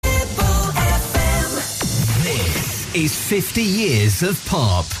is 50 Years of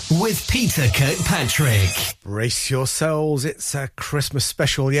Pop with Peter Kirkpatrick. Brace yourselves, it's a Christmas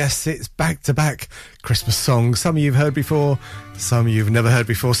special. Yes, it's back-to-back Christmas songs. Some you've heard before, some you've never heard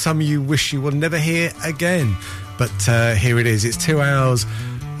before, some you wish you will never hear again. But here it is. It's 2 hours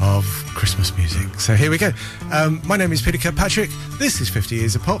of Christmas music. So here we go. My name is Peter Kirkpatrick. This is 50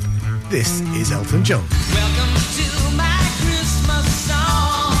 Years of Pop. This is Elton John. Welcome to my Christmas song.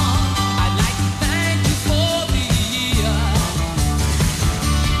 I'd like to thank you for the year.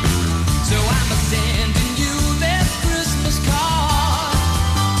 So I'm sending you this Christmas card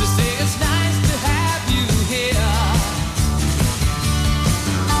to say it's nice to have you here.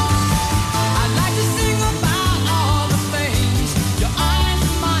 I'd like to sing about all the things your eyes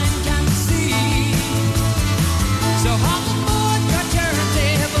and mine can see. So hop aboard your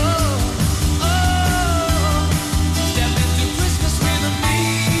turntable. Step into Christmas with me,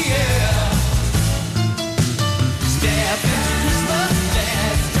 yeah. Step into Christmas,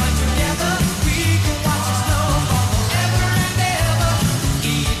 let's join together. We can watch the snow fall forever and ever.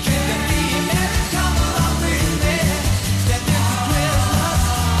 Eat, drink, and be merry. Come along with me. Step into Christmas,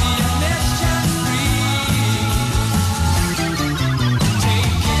 be a mission free. Take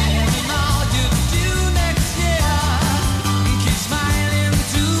care of all you do next year, and keep smiling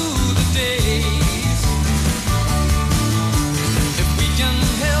through the days. If we can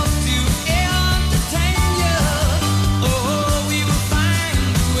help to entertain you, oh, we will find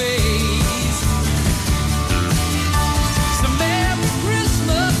ways. So Merry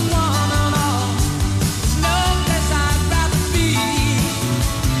Christmas, one and all. There's no place I'd rather be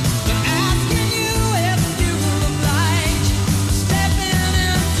than asking you if you would like stepping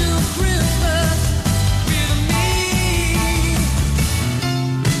into Christmas with me.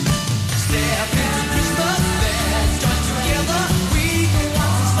 Step into Christmas, let's join together. We can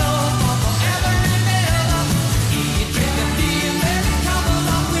watch the snow fall forever and ever. Eat, drink, and be merry. Come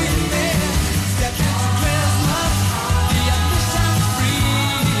along with me. Step into Christmas, be a mission free.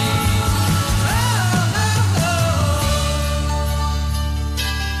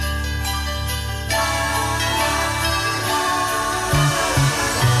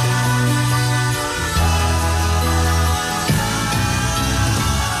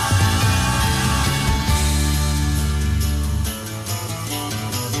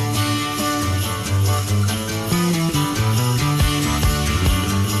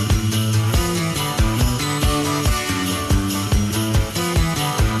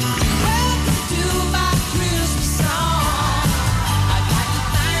 Welcome to my Christmas song. I'd like to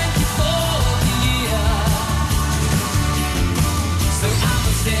thank you for the year. So I'm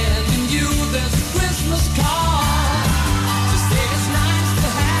sending you this Christmas card to say it's nice to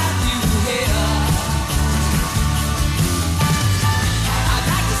have you here. I'd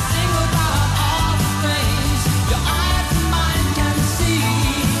like to sing about all the things your eyes and mine can see.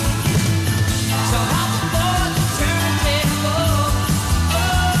 So hop aboard the turntable.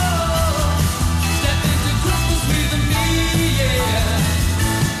 Step into Christmas with me, yeah.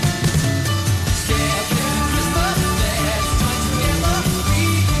 Step into Christmas, let's join together. We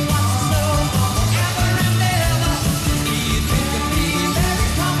can watch the snow fall forever and ever. Eat, drink, and be merry.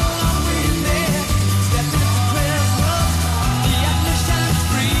 Come along with me. Step into Christmas, be a mission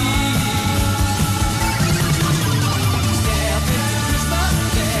free. Step into Christmas,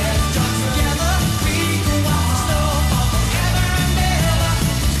 let's join together. We can watch the snow fall forever and ever.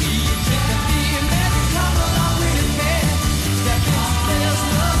 Eat, drink, and be merry. Come along with me. Step into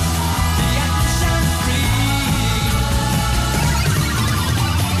Christmas, be a mission free.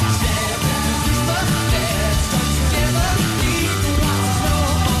 Step into Christmas, let's join together. We can watch the snow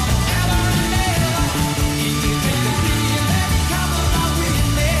fall forever and ever. Eat, drink, and be merry. Come along with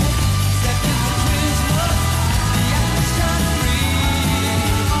me. Step into Christmas, be a mission free.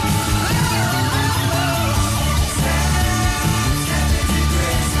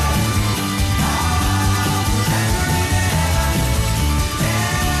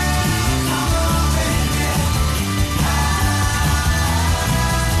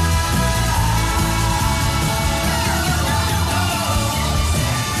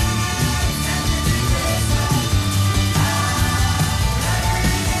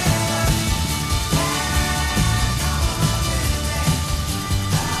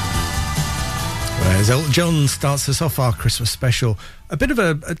 As Elton John starts us off our Christmas special, a bit of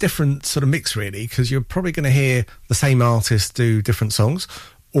a different sort of mix, really, because you're probably going to hear the same artist do different songs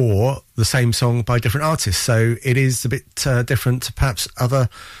or the same song by different artists. So it is a bit different to perhaps other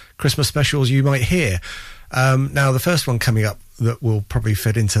Christmas specials you might hear. Now, the first one coming up that will probably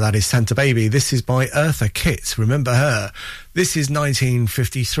fit into that is Santa Baby. This is by Eartha Kitt. Remember her? This is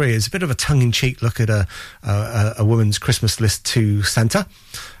 1953. It's a bit of a tongue-in-cheek look at a woman's Christmas list to Santa.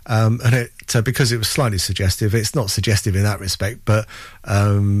 And it because it was slightly suggestive. It's not suggestive in that respect, but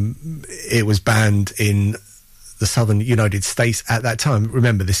it was banned in the southern United States at that time.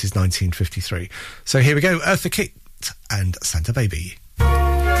 Remember, this is 1953. So here we go, Eartha Kitt and Santa Baby.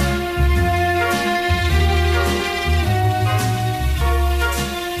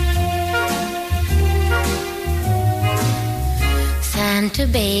 Santa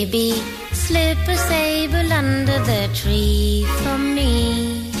baby, slip a sable under the tree for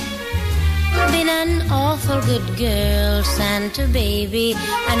me. Been an awful good girl, Santa baby,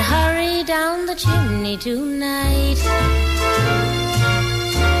 and hurry down the chimney tonight.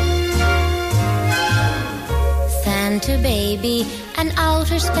 Santa baby, an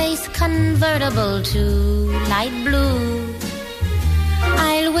outer space convertible to light blue.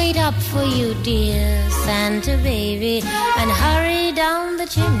 I'll wait up for you, dear Santa baby, and hurry down the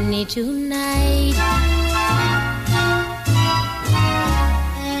chimney tonight.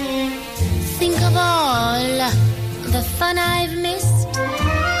 Think of all the fun I've missed.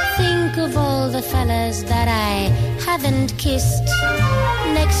 Think of all the fellas that I haven't kissed.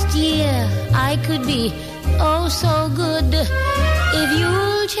 Next year I could be oh so good if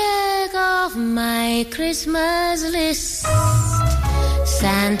you'll check off my Christmas list.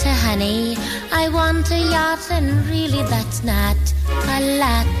 Santa honey, I want a yacht, and really that's not a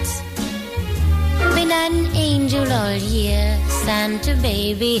lot. Been an angel all year, Santa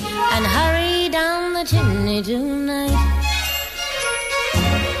baby, and hurry down the chimney tonight.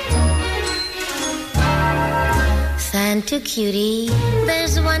 Santa cutie,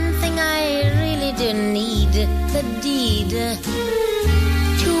 there's one thing I really do need, the deed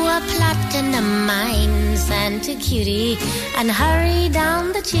to a platinum mine, Santa cutie, and hurry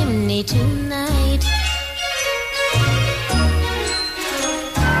down the chimney tonight.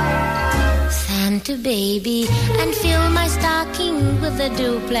 Santa baby, and fill my stocking with a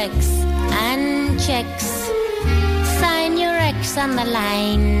duplex and checks. Sign your X on the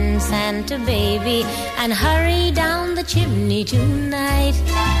line, Santa baby, and hurry down the chimney tonight.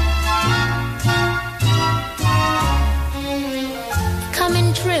 Come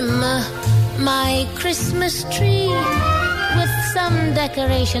and trim my Christmas tree with some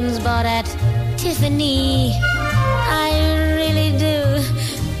decorations bought at Tiffany. I really do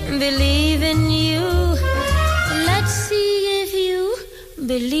believe in you. Let's see if you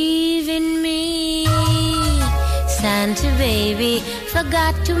believe in me. Santa baby,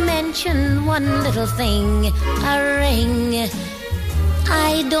 forgot to mention one little thing, a ring.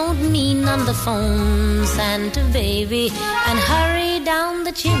 I don't mean on the phone, Santa baby, and hurry down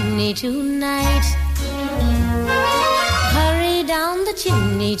the chimney tonight. Hurry down the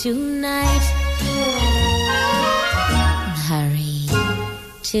chimney tonight. Hurry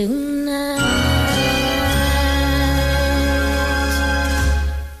tonight.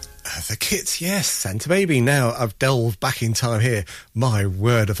 The Kits, yes, Santa Baby. Now, I've delved back in time here. My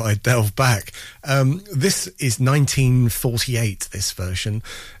word, have I delved back. This is 1948, this version,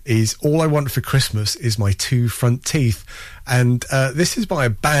 is All I Want for Christmas Is My Two Front Teeth. And this is by a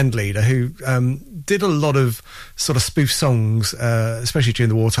band leader who did a lot of sort of spoof songs, especially during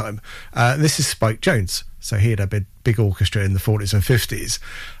the wartime. This is Spike Jones. So he had a big orchestra in the 40s and 50s.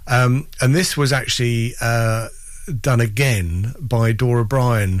 And this was actually done again by Dora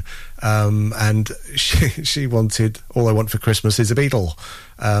Bryan, and she wanted All I Want for Christmas Is a Beatle,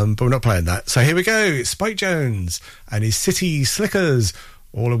 but we're not playing that. So here we go, it's Spike Jones and his City Slickers.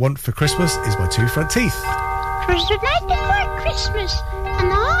 All I want for Christmas is my two front teeth. 'Twas the night before Christmas,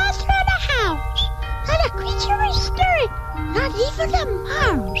 and all through the house not a creature was stirring, not even a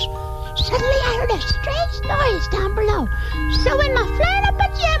mouse. Suddenly I heard a strange noise down below, so in my flannel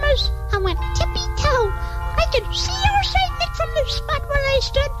pajamas I went tippy-toe. I could see old St. Nick from the spot where I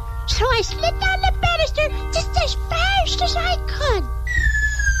stood, so I slid down the banister just as fast as I could.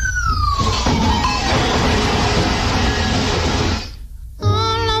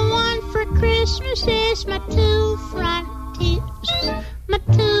 All I want for Christmas is my two front teeth, my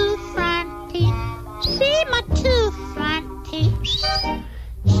two front teeth. See my two front teeth.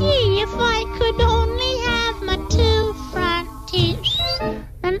 Gee, if I could only have my two front teeth,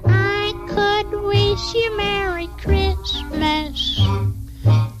 then I could wish you Merry Christmas.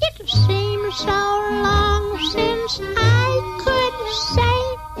 It seems so long since I could say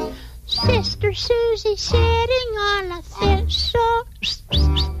Sister Susie sitting on a thistle.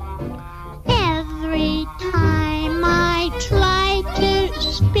 Every time I try to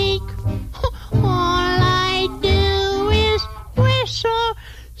speak, all I do is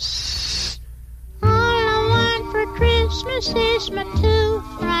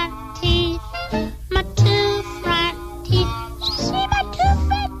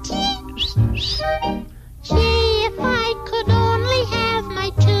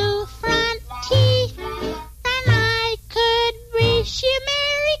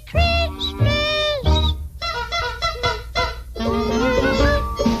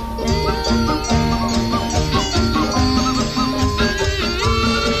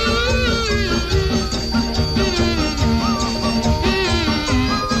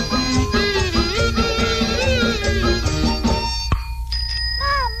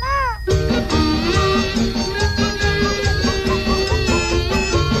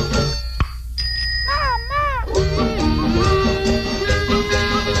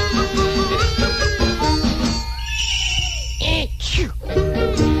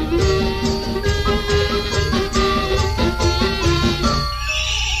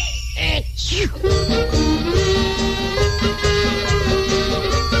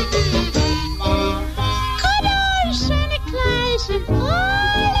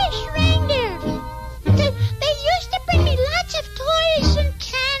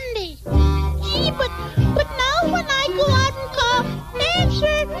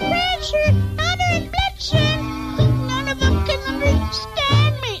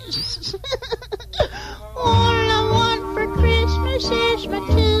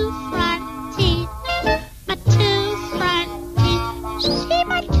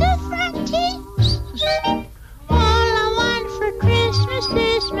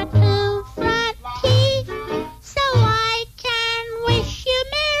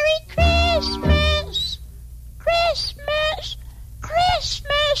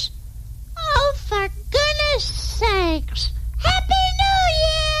sakes. Happy New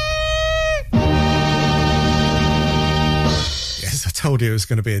Year! Yes, I told you it was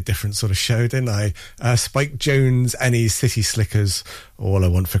going to be a different sort of show, didn't I? Spike Jones and his City Slickers, All I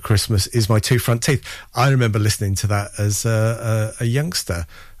Want for Christmas Is My Two Front Teeth. I remember listening to that as a youngster.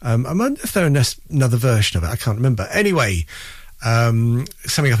 I wonder if there's another version of it. I can't remember. Anyway,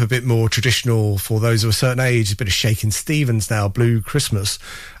 something up a bit more traditional for those of a certain age, a bit of Shakin' Stevens now, Blue Christmas.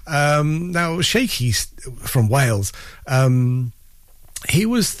 Now, Shaky's from Wales. He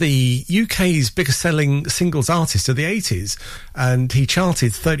was the UK's biggest selling singles artist of the 80s, and he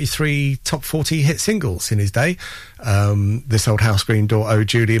charted 33 top 40 hit singles in his day. This Old House Green Door, Oh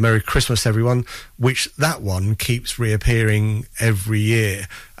Judy, Merry Christmas Everyone, which that one keeps reappearing every year,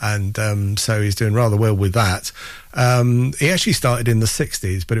 and so he's doing rather well with that. He actually started in the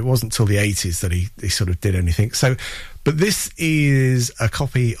 60s, but it wasn't till the 80s that he sort of did anything. So, but this is a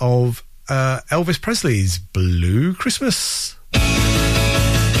copy of Elvis Presley's Blue Christmas.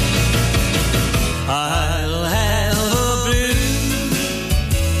 I'll have a blue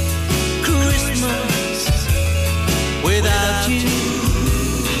Christmas without you.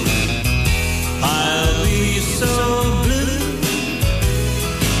 I'll be so blue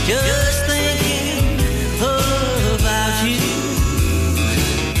just thinking about you.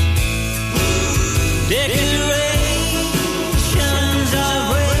 Decorations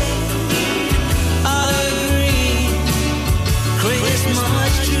of red are the green Christmas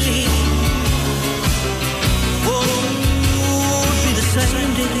tree.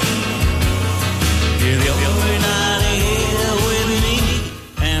 Same day, if you're not here with me,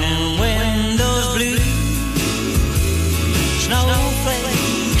 and when those blue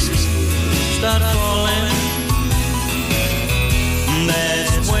snowflakes start falling,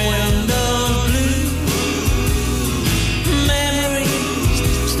 that's when those blue memories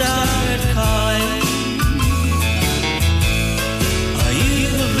start calling.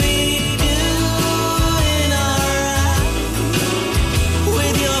 You'll be doing alright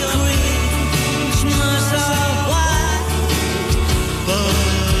with your Christmas of white, but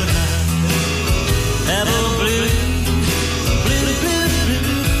I have a blue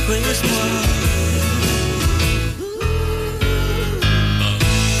Christmas.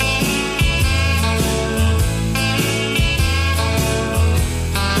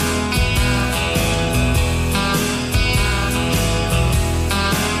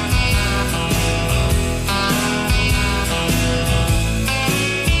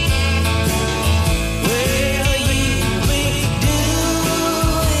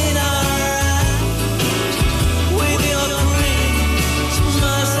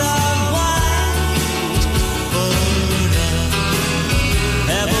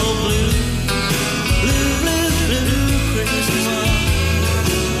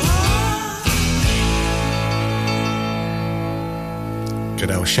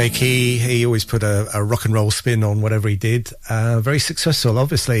 Shaky, he always put a rock and roll spin on whatever he did. Very successful,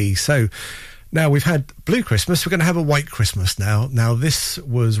 obviously. So now we've had Blue Christmas, we're going to have a White Christmas now. Now this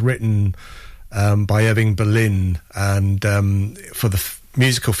was written by Irving Berlin and for the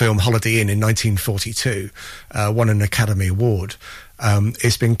musical film Holiday Inn in 1942, won an Academy Award.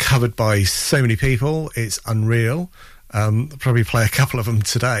 It's been covered by so many people, it's unreal. Probably play a couple of them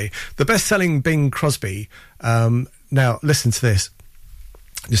today. The best-selling Bing Crosby. Now listen to this.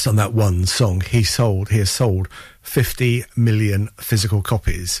 Just on that one song, he has sold 50 million physical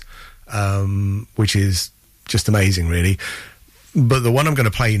copies, which is just amazing, really. But the one I'm going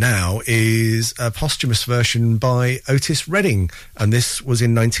to play now is a posthumous version by Otis Redding, and this was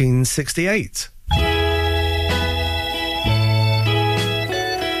in 1968.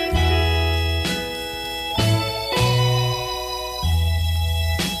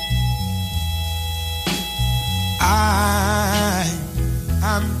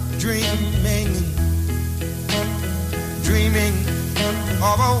 I'm dreaming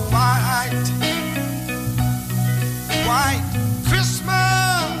of a white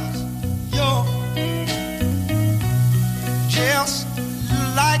Christmas. You're just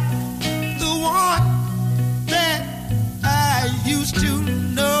like the one that I used to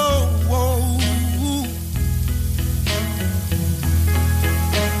know.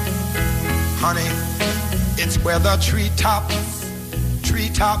 Honey, it's where the treetops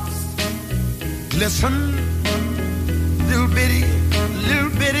glisten. Little bitty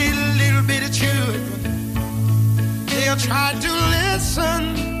children, they'll try to listen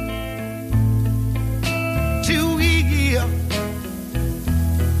to hear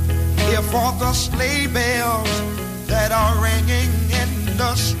for the sleigh bells that are ringing in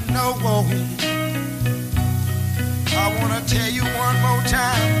the snow. I want to tell you one more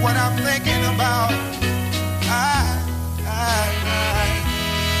time what I'm thinking about.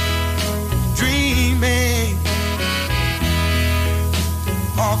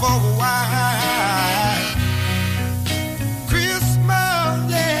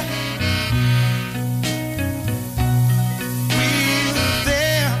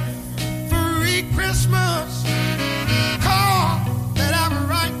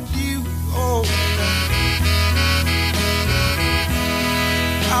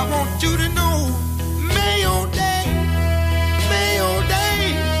 I want you to know, may your days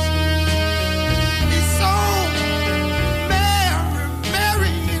be so merry,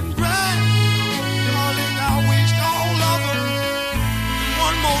 merry and bright. Darling, I wish all of them.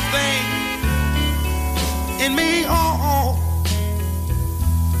 One more thing, in me, all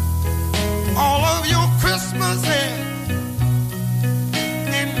of your Christmases.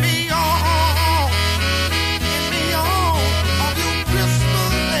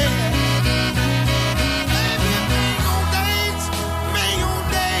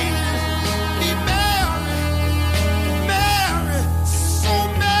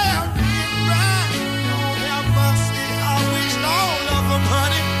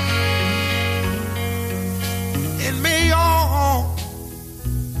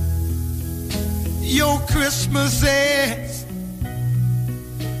 Your Christmases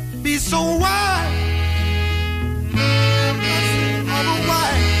be so wide. Of a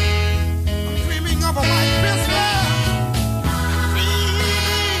white, I'm dreaming of a white Christmas.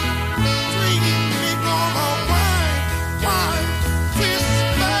 Dreaming of a white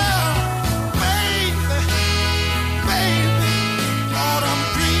Christmas. Baby, Lord, I'm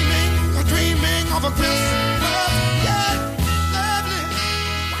dreaming of a Christmas. Yeah, lovely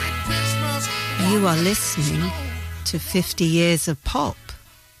white Christmas. You are listening to 50 Years of Pop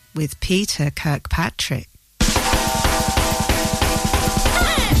with Peter Kirkpatrick.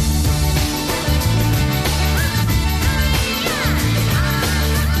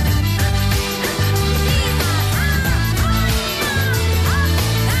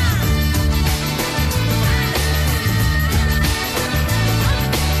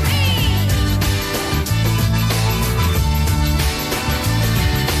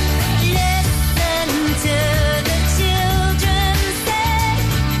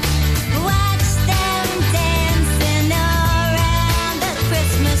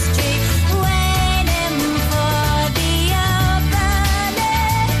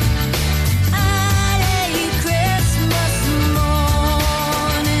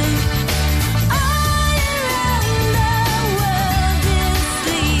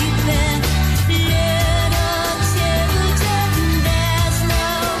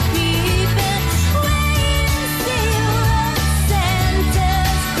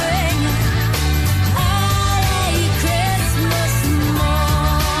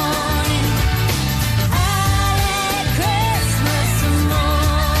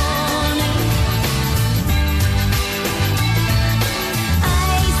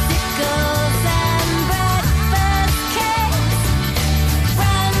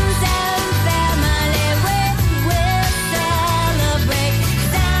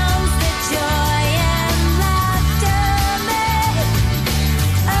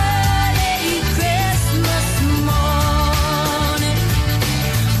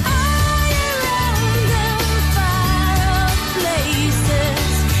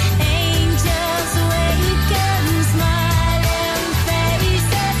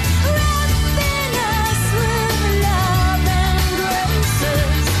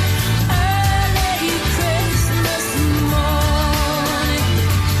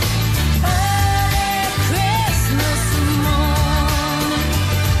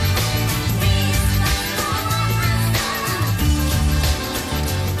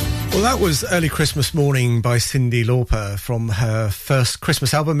 Well, that was Early Christmas Morning by Cyndi Lauper from her first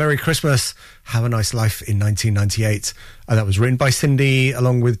Christmas album, Merry Christmas, Have a Nice Life, in 1998. And that was written by Cyndi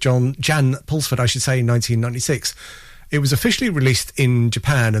along with Jan Pulsford, I should say, in 1996. It was officially released in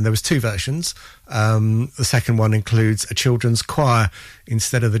Japan, and there was two versions. The second one includes a children's choir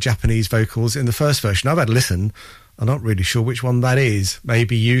instead of the Japanese vocals in the first version. I've had a listen. I'm not really sure which one that is.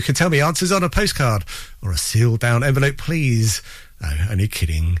 Maybe you can tell me. Answers on a postcard or a sealed down envelope, please. No, only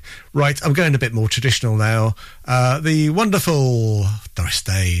kidding. Right, I'm going a bit more traditional now. The wonderful Doris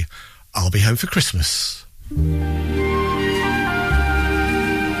Day, I'll Be Home for Christmas.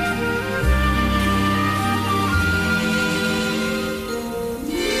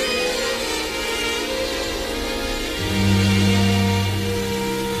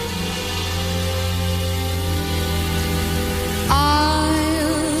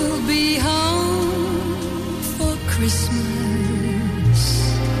 I'll be home for Christmas.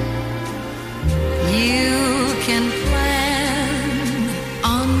 You can plan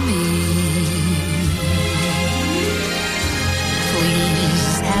on me.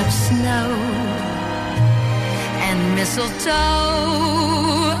 Please have snow and mistletoe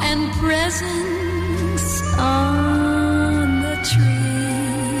and presents on the tree.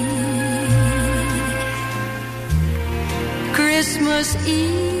 Christmas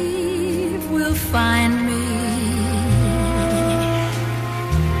Eve will find me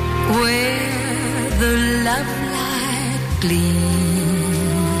love light gleams.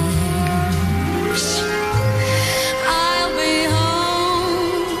 I'll be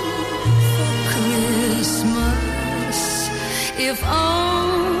home for Christmas, if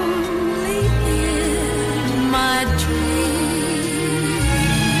only in my dreams.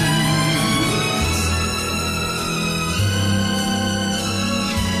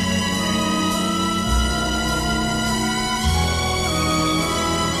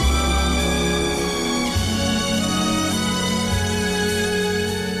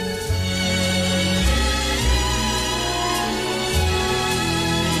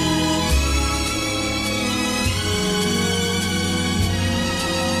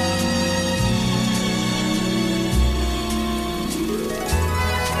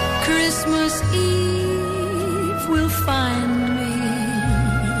 Christmas Eve will find me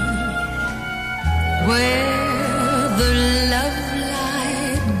where the love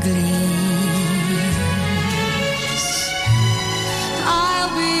light gleams.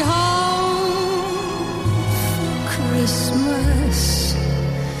 I'll be home for Christmas,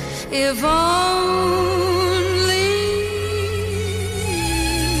 if only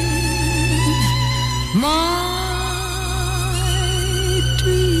my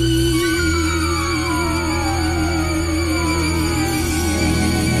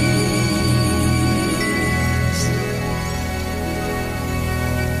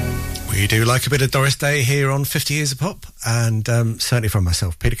We do like a bit of Doris Day here on 50 Years of Pop, and certainly from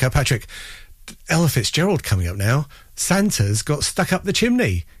myself, Peter Kirkpatrick. Ella Fitzgerald coming up now. Santa's got stuck up the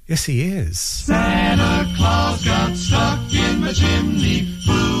chimney. Yes, he is. Santa Claus got stuck in the chimney.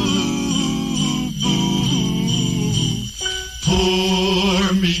 Boo, boo,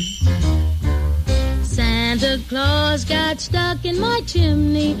 poor me. Santa Claus got stuck in my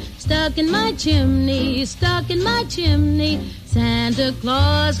chimney, stuck in my chimney, stuck in my chimney. Santa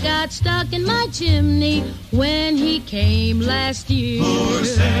Claus got stuck in my chimney when he came last year. Poor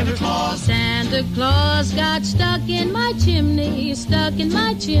Santa Claus. Santa Claus got stuck in my chimney, stuck in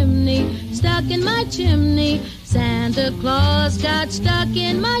my chimney, stuck in my chimney. Santa Claus got stuck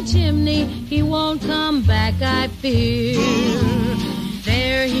in my chimney. He won't come back, I fear.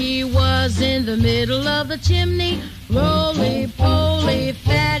 There he was in the middle of the chimney, roly-poly,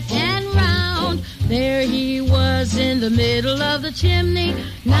 fat and round. There he was in the middle of the chimney,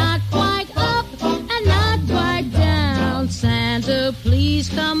 not quite up and not quite down. Santa, please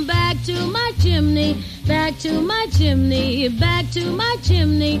come back to my chimney, back to my chimney, back to my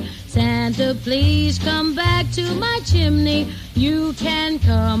chimney. Santa, please come back to my chimney. You can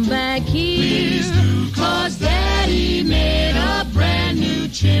come back here, 'cause Daddy made a brand new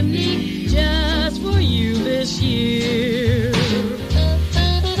chimney just for you this year.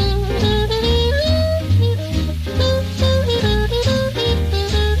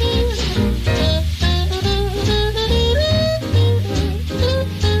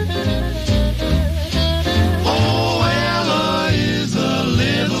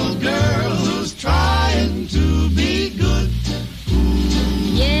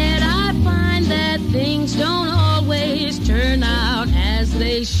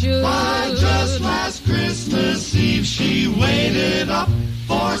 Should. Why, just last Christmas Eve she waited up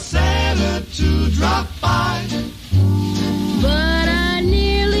for Santa to drop by. But I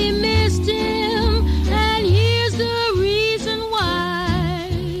nearly missed him, and here's the reason why.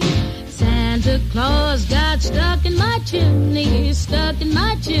 Santa Claus got stuck in my chimney, stuck in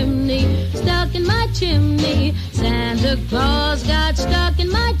my chimney, stuck in my chimney. Santa Claus got stuck in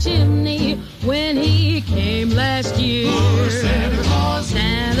my chimney when he came last year. Poor Santa Claus.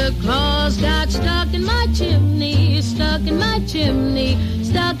 Santa Claus got stuck in my chimney, stuck in my chimney,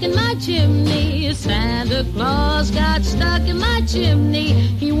 stuck in my chimney. Santa Claus got stuck in my chimney.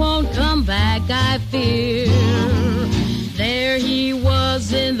 He won't come back, I fear. There he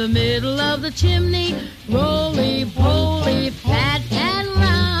was in the middle of the chimney, roly-poly, fat and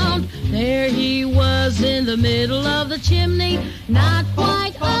round. There he was in the middle of the chimney, not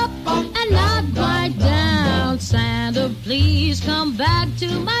quite up and not quite down. Santa, please come back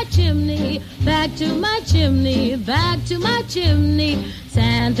to my chimney, back to my chimney, back to my chimney.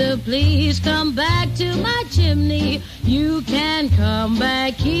 Santa, please come back to my chimney. You can come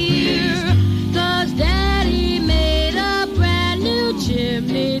back here, 'cause Daddy made a brand new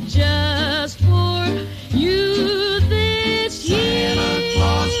chimney just for you this year. Santa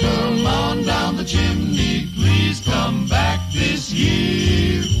Claus, come on down the chimney. Please come back this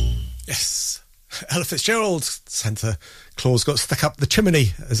year. Yes. Ella Fitzgerald, Santa Claus got stuck up the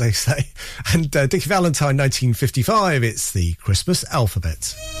chimney, as they say. And Dickie Valentine, 1955, it's the Christmas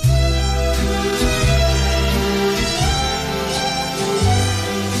alphabet.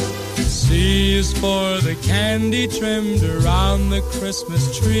 See is for the candy trimmed around the Christmas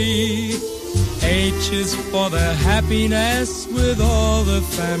tree. H is for the happiness with all the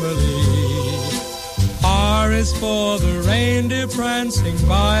family. R is for the reindeer prancing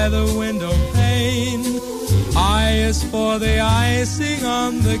by the window pane. I is for the icing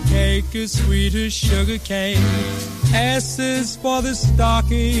on the cake as sweet as sugar cane. S is for the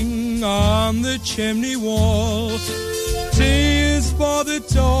stocking on the chimney wall. T is for the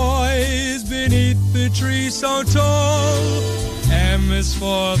toys beneath the tree so tall. M is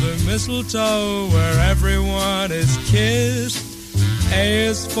for the mistletoe where everyone is kissed. A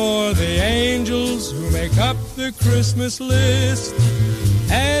is for the angels who make up the Christmas list.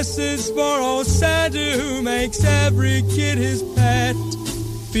 S is for old Santa who makes every kid his pet.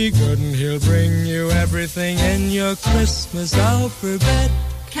 Be good and he'll bring you everything in your Christmas alphabet.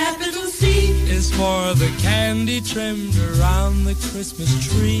 Capital C is for the candy trimmed around the Christmas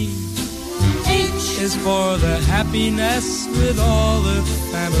tree. H is for the happiness with all the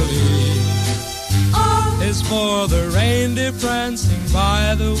family. R is for the reindeer prancing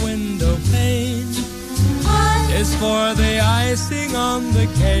by the window pane. I is for the icing on the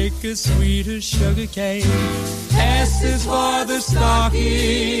cake as sweet as sugar cane. S is for the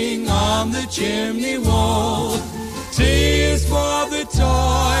stocking on the chimney wall. T is for the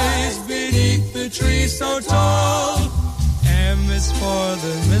toys beneath the tree so tall. M is for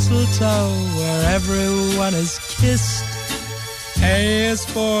the mistletoe where everyone is kissed. A is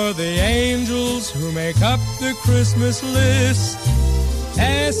for the angels who make up the Christmas list.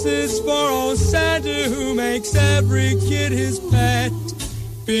 S is for old Santa who makes every kid his pet.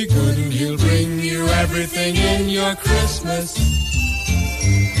 Be good and he'll bring you everything in your Christmas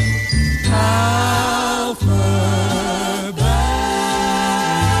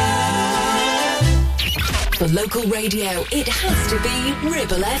alphabet. For local radio, it has to be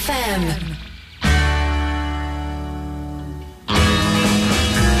Ribble FM.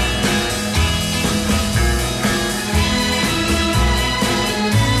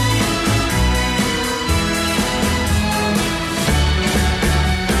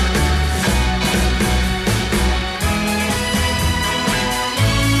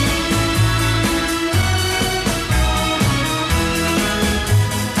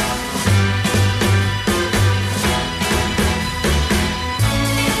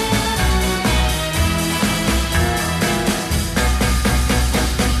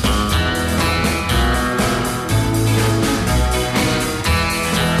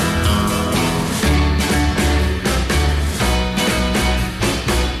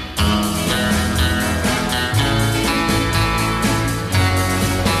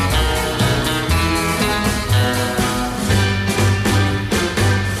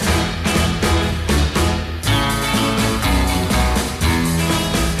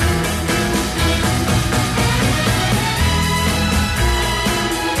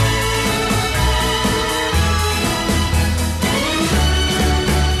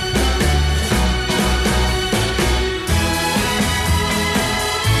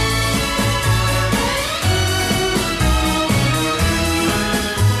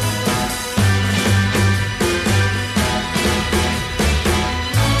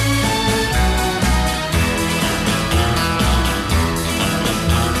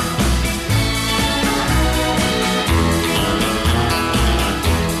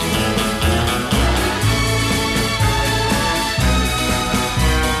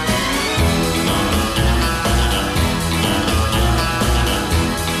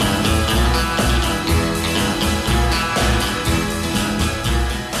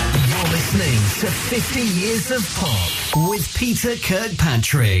 to 50 years of pop with Peter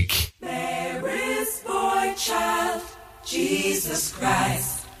Kirkpatrick. Mary's boy child, Jesus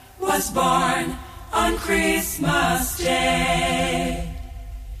Christ, was born on Christmas Day.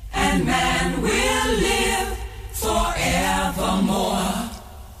 And man will live forevermore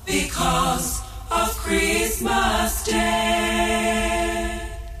because of Christmas Day.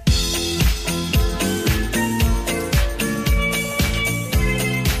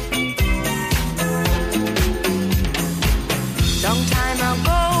 Long time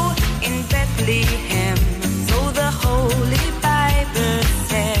ago in Bethlehem, so the Holy Bible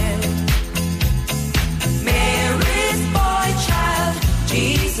said, Mary's boy child,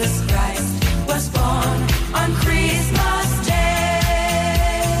 Jesus Christ, was born on Christmas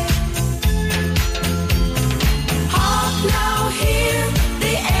Day.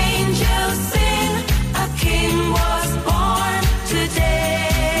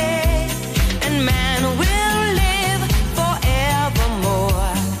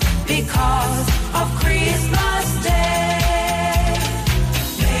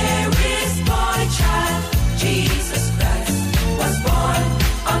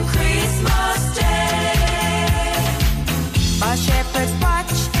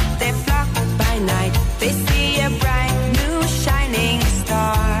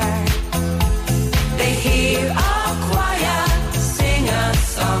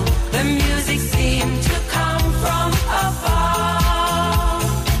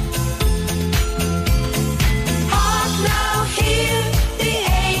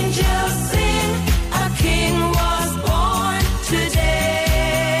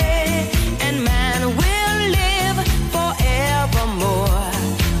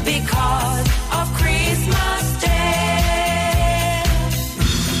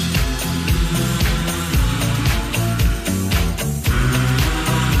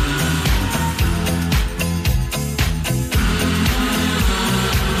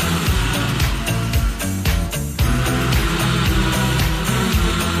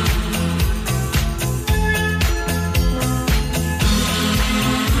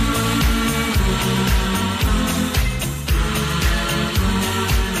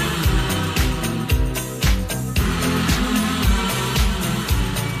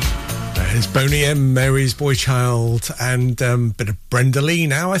 Boney M, Mary's Boy Child, and bit of Brenda Lee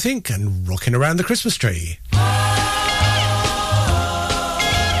now, I think, and Rocking Around the Christmas Tree.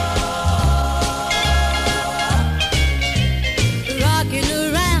 Rocking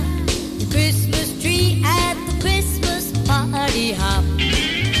around the Christmas tree at the Christmas party hop.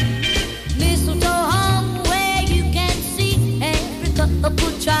 Mistletoe hung where you can see every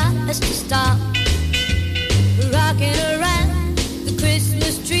couple tries to stop. Rocking around the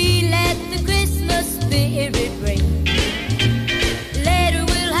Christmas tree, let the Christmas spirit ring. Later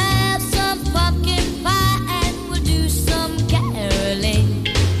we'll have some pumpkin pie and we'll do some caroling.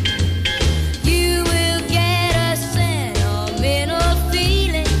 You will get a sentimental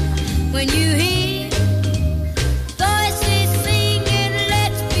feeling when you hear voices singing,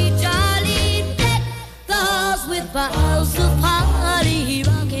 let's be jolly, deck the halls with boughs of holly.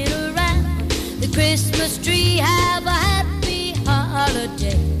 Rocking around the Christmas tree, have a happy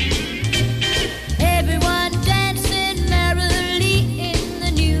holiday. Everyone dancing merrily in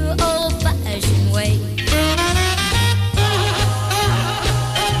the new old-fashioned way.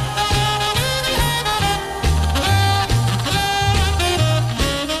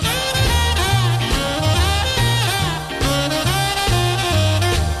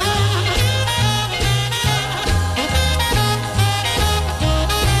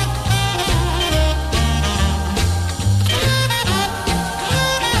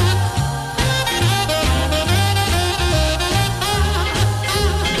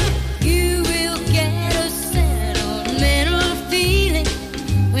 You will get a sentimental feeling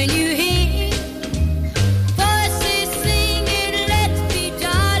when you hear voices singing, let's be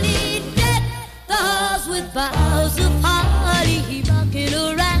jolly, deck the halls with boughs of holly. Rocking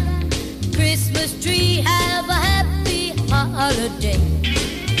around the Christmas tree, have a happy holiday.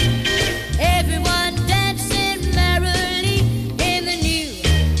 Everyone dancing merrily in the new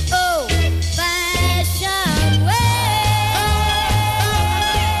old-fashioned way.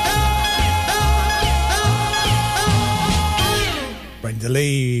 Brenda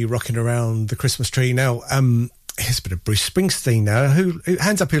Lee, Rocking Around the Christmas Tree. Now, here's a bit of Bruce Springsteen now. Who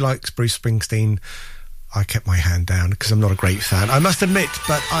hands up who likes Bruce Springsteen? I kept my hand down because I'm not a great fan, I must admit,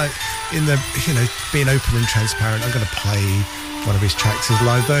 but being open and transparent, I'm going to play one of his tracks, his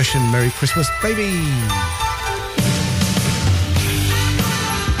live version, Merry Christmas, Baby.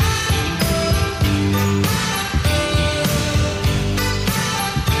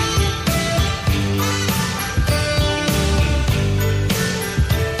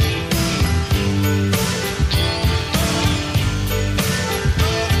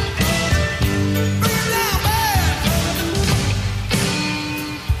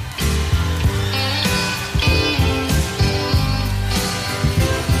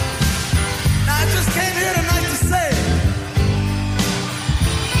 I just came here tonight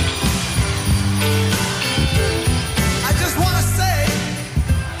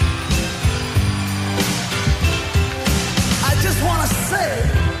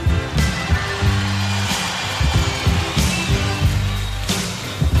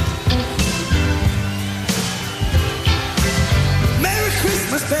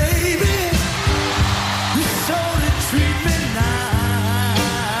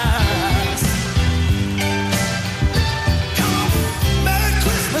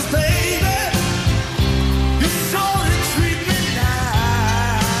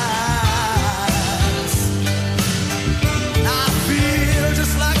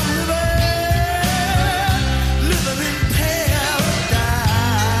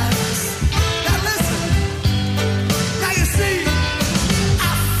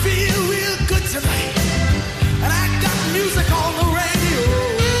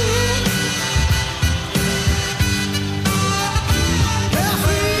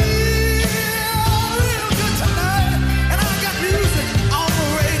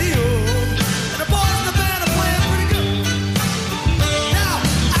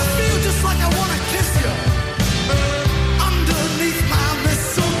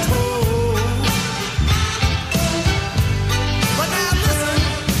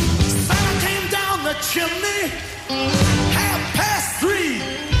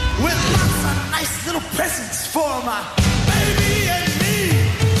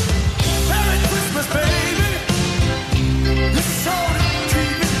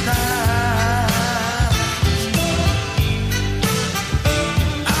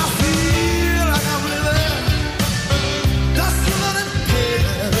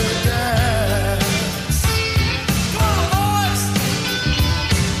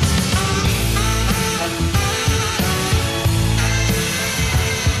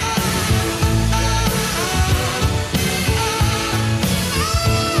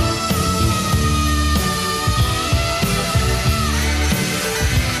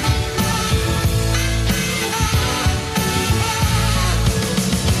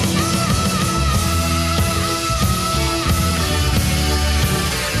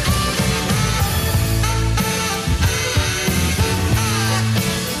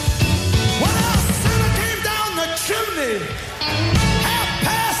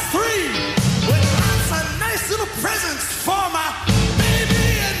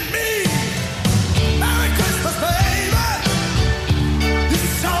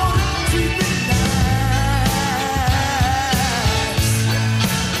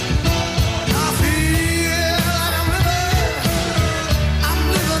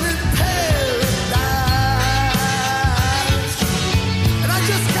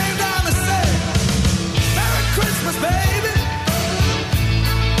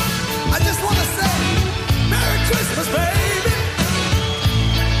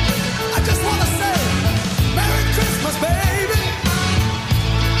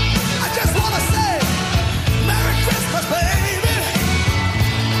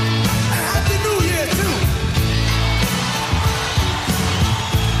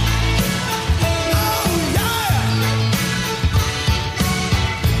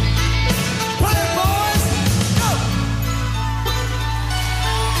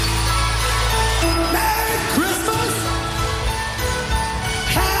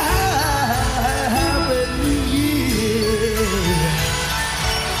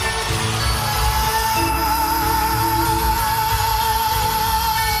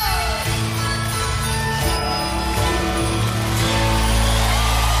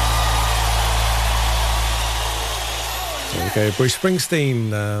go, Bruce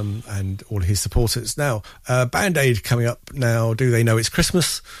Springsteen and all his supporters. Now, Band Aid coming up now. Do They Know It's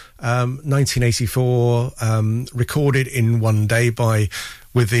Christmas? 1984, recorded in one day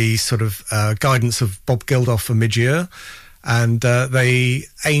with the sort of guidance of Bob Geldof and Midge-Ure. And they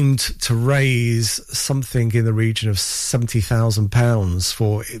aimed to raise something in the region of £70,000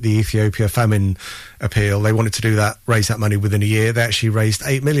 for the Ethiopia famine appeal. They wanted to do that, raise that money within a year. They actually raised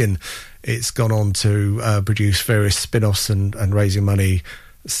 £8 million. It's gone on to produce various spin-offs and raising money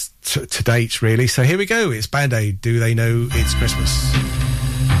to date, really. So here we go. It's Band Aid. Do They Know It's Christmas?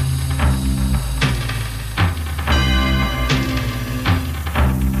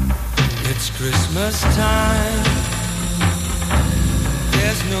 It's Christmas time.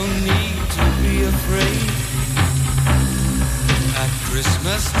 There's no need to be afraid. At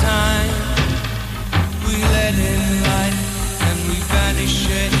Christmas time, we let in light and we banish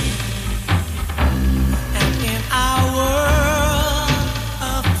shade. And in our world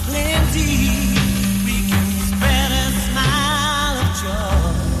of plenty, we can spread a smile of joy.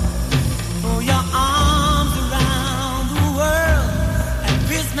 Throw your arms around the world at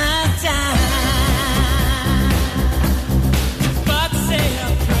Christmas time.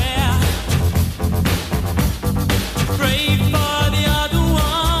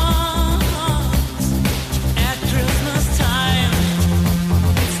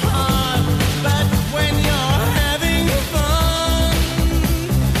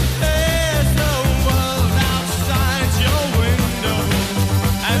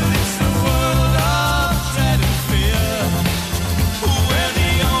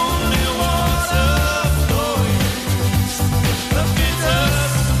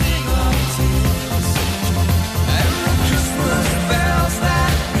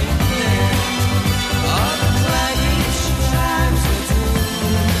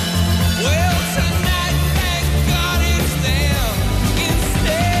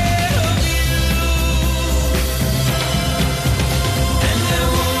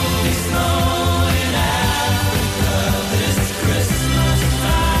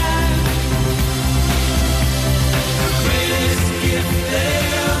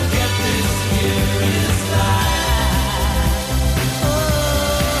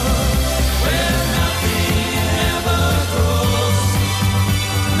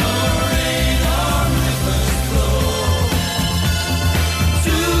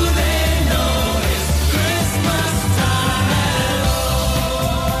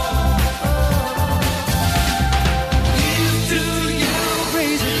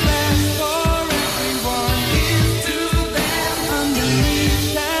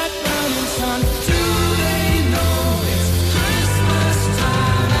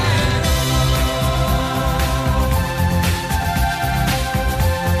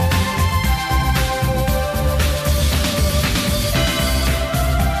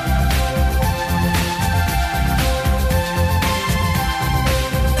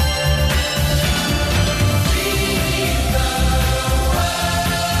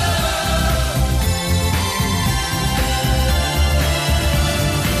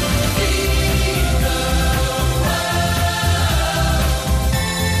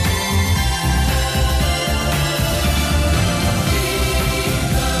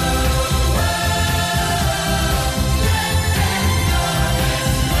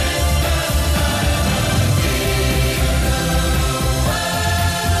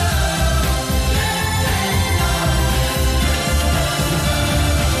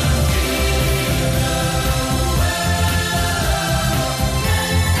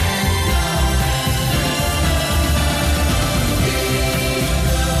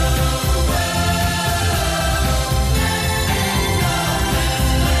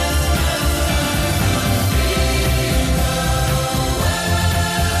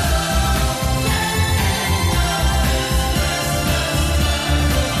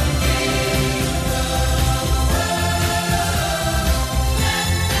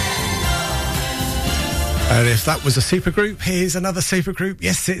 And if that was a supergroup, here's another supergroup.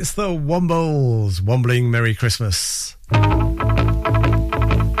 Yes, it's the Wombles. Wombling Merry Christmas.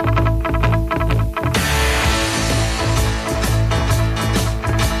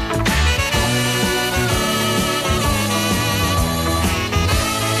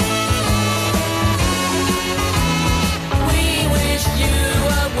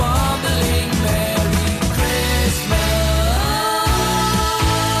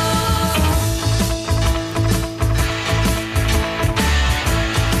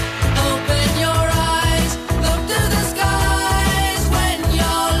 Open your eyes, look to the sky.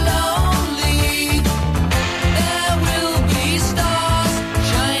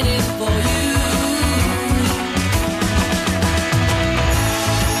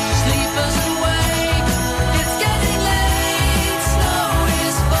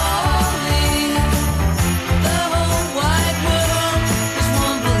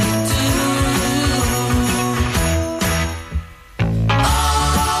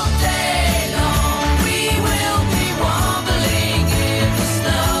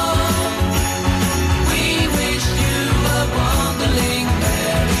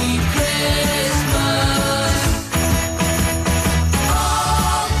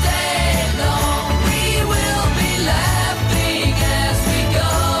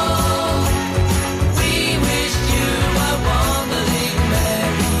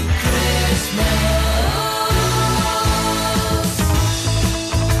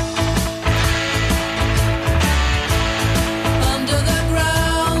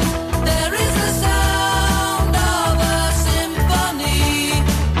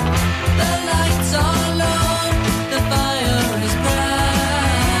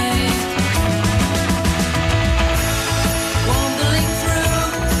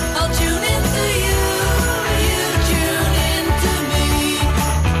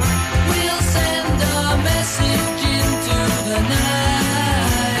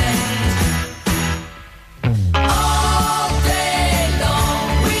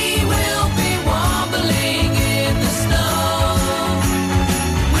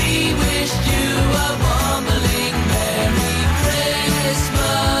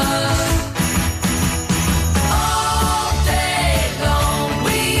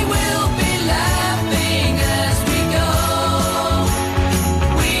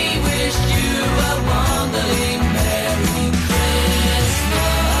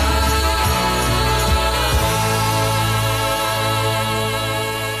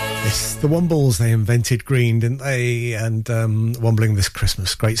 The Wombles, they invented green, didn't they? And Wombling This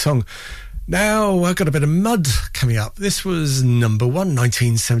Christmas, great song. Now, I've got a bit of Mud coming up. This was number 1,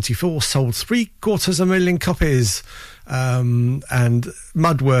 1974, sold 750,000 copies. And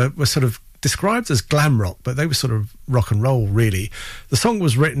Mud were sort of described as glam rock, but they were sort of rock and roll, really. The song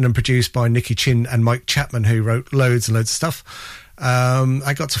was written and produced by Nicky Chin and Mike Chapman, who wrote loads and loads of stuff.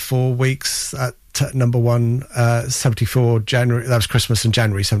 I got to 4 weeks at number 1, 74 January. That was Christmas in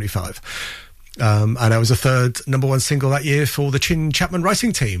January 75. And it was a third number 1 single that year for the Chin Chapman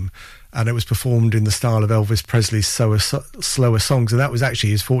writing team. And it was performed in the style of Elvis Presley's slower songs. And that was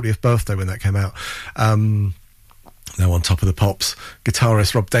actually his 40th birthday when that came out. Now on Top of the Pops,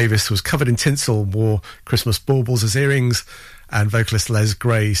 guitarist Rob Davis was covered in tinsel, wore Christmas baubles as earrings, and vocalist Les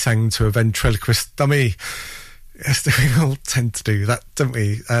Gray sang to a ventriloquist dummy. Yes, we all tend to do that, don't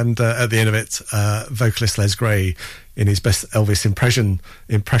we? And at the end of it, vocalist Les Gray, in his best Elvis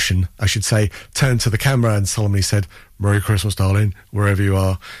impression, I should say, turned to the camera and solemnly said, "Merry Christmas, darling, wherever you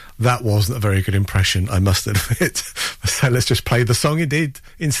are." That wasn't a very good impression, I must admit. So let's just play the song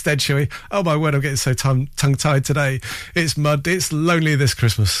instead, shall we? Oh my word, I'm getting so tongue-tied today. It's Mud, it's Lonely This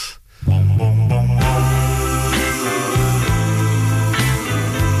Christmas.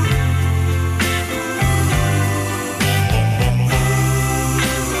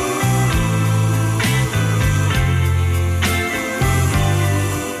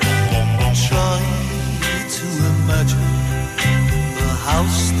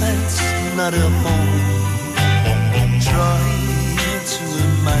 House that's not a home. Try to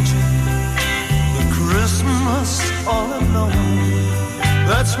imagine the Christmas all alone.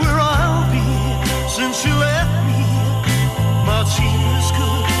 That's where I'll be since you left me. My tears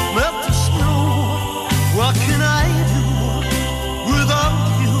could melt the snow. What can I do without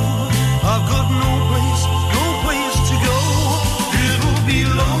you? I've got no place to go. It'll be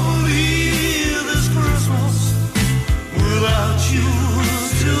lonely this Christmas without you.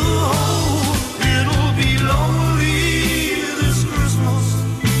 It'll be lonely this Christmas,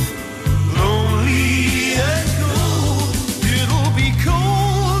 lonely and cold. It'll be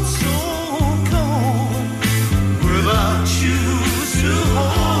cold, so cold, without you to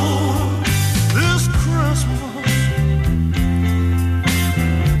hold this Christmas.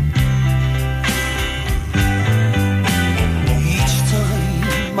 Each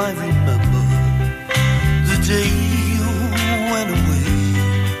time I remember the day you went away,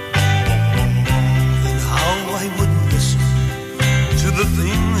 the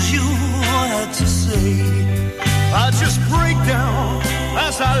things you had to say, I just break down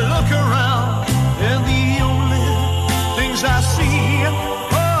as I look around, and the only things I see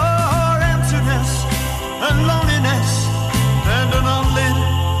are emptiness and loneliness and an unlit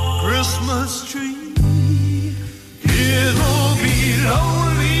Christmas tree. It'll be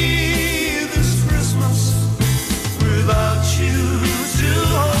lonely this Christmas without you to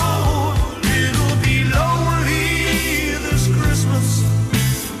hold. It'll be lonely this Christmas,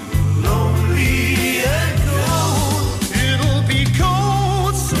 lonely and cold. It'll be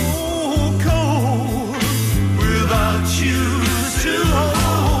cold, so cold, without you to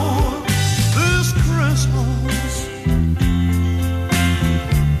hold this Christmas.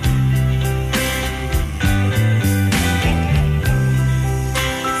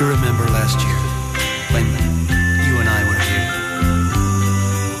 You remember last year when you and I were here?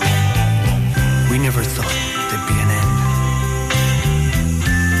 We never thought there'd be an end.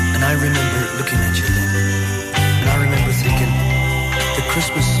 And I remember looking at you then, and I remember thinking that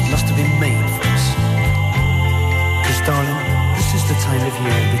Christmas must have been made for us. 'Cause darling, this is the time of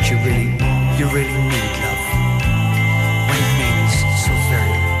year that you really need love, when it means so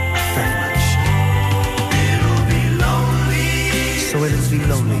very, very much. It'll be lonely. So it'll be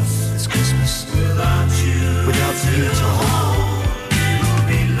lonely this Christmas without you to hold. It'll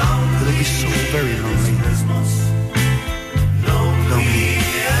be so very lonely. Lonely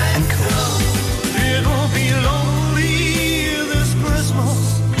and cold. It'll be lonely this Christmas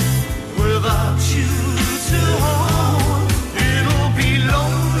without you to hold. It'll be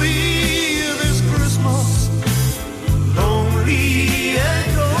lonely this Christmas, lonely and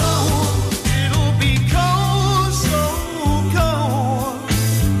cold. It'll be cold, so cold,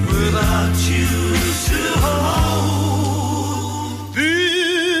 without you to hold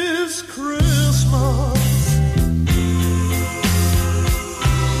this Christmas.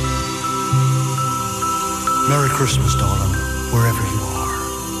 Merry Christmas, darling, wherever you are.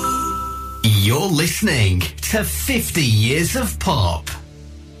 You're listening to 50 Years of Pop.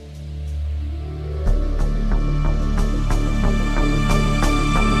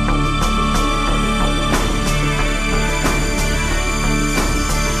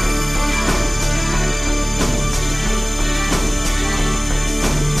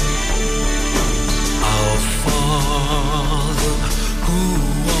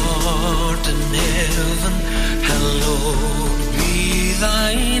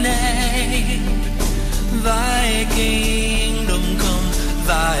 thy name, thy kingdom come,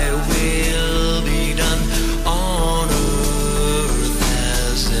 thy will be done on earth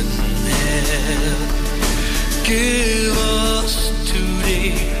as in heaven. Give us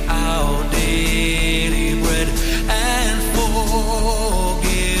today our daily bread, and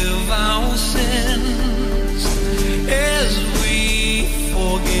forgive our sins as we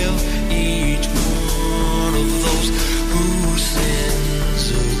forgive each one of those who sins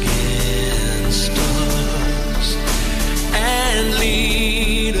against us. And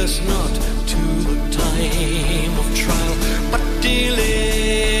lead us not to the time of trial, but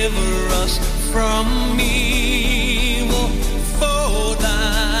deliver us from evil. For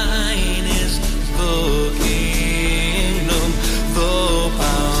thine is the kingdom, the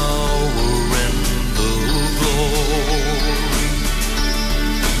power, and the glory.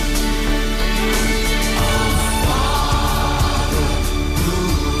 Our Father, who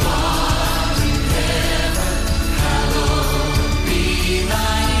art in heaven, hallowed be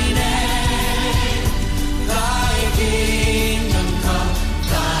thy name. Thy kingdom come,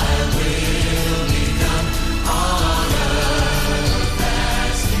 thy will be done on earth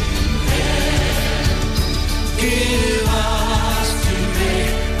as in heaven. Give us today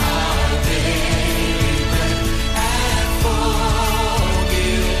our daily bread, and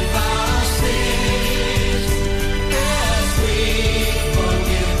forgive our sins as we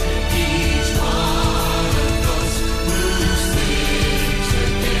forgive each one of those who sins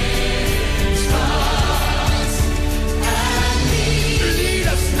against us. And lead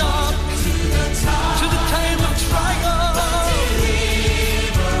us not to the time of trial, but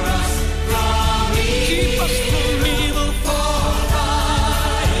deliver us from evil. Keep us from evil, for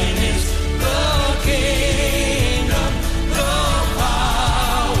thine is the kingdom, the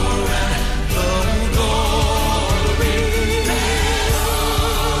power, and the glory. Let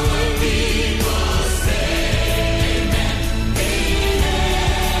all the people say amen. In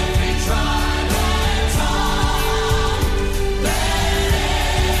every tribe and tongue, let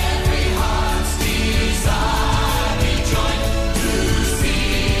every heart's desire be joined to see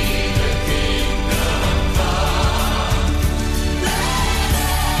the kingdom come. Let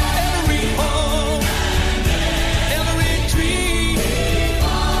every home and every tree be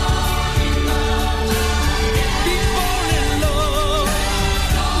born in love. Be born in love.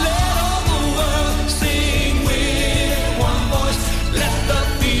 Let all the world sing with one voice. Let the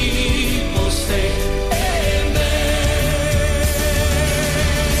people say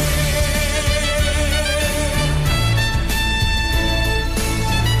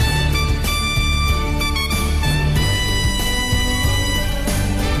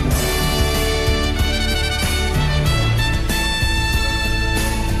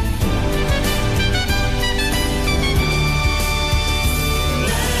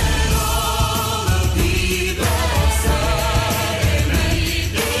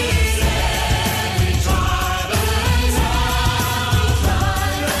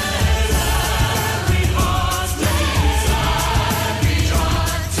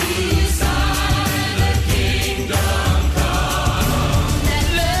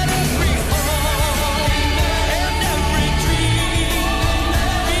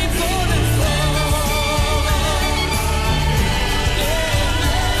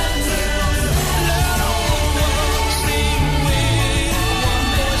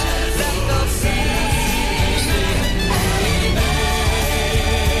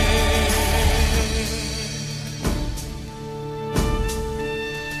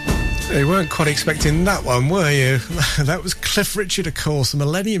You weren't quite expecting that one, were you? That was Cliff Richard, of course, the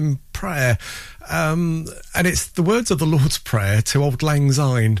Millennium Prayer. And it's the words of the Lord's Prayer to Auld Lang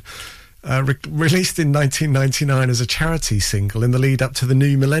Syne, released in 1999 as a charity single in the lead up to the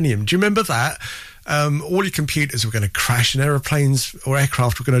new millennium. Do you remember that? All your computers were going to crash and aeroplanes or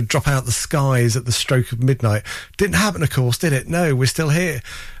aircraft were going to drop out the skies at the stroke of midnight. Didn't happen, of course, did it? No, we're still here.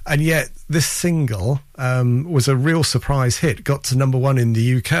 And yet this single was a real surprise hit. Got to number 1 in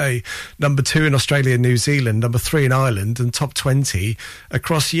the UK, number 2 in Australia and New Zealand, number 3 in Ireland, and top 20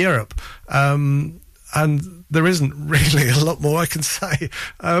 across Europe. And there isn't really a lot more I can say.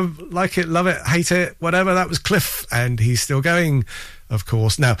 Like it, love it, hate it, whatever. That was Cliff, and he's still going, of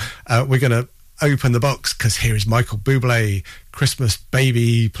course. Now, we're going to open the box, because here is Michael Bublé, Christmas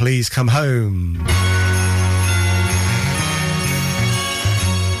Baby, Please Come Home.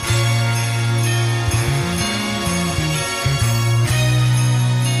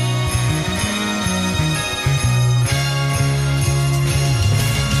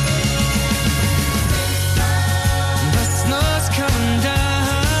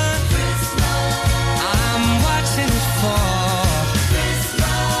 I'm watching it fall.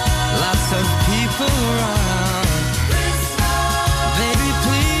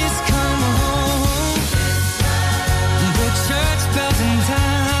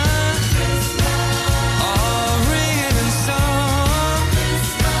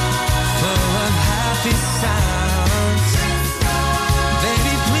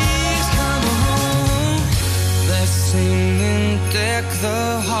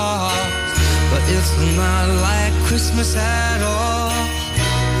 it's not like Christmas at all.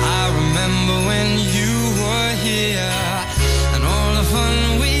 I remember when you were here and all the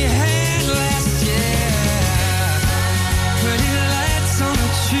fun we had last year. Pretty lights on the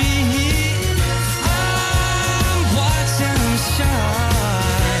tree, I'm watching them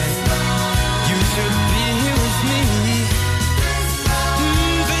shine. You should be here with me.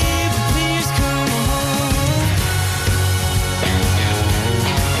 Baby, please come home.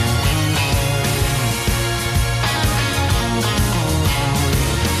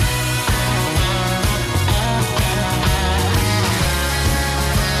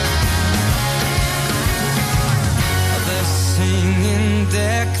 They're singing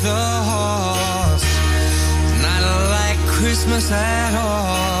Deck the Horse. Not like Christmas at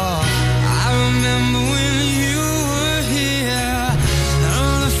all. I remember when you were here and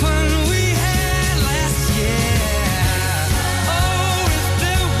all the fun we had last year. Oh, if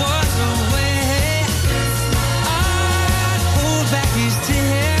there was a way, I'd hold back these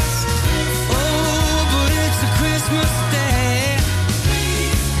tears. Oh, but it's a Christmas day.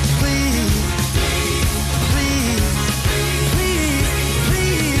 Please, please, please,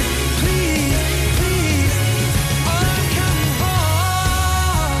 please, please, oh, come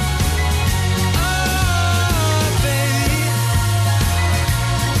home. Oh, baby,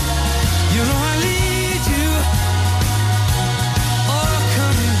 you know I need you. Oh,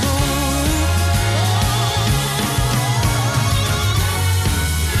 come home.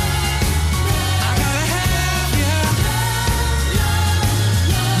 I gotta have you.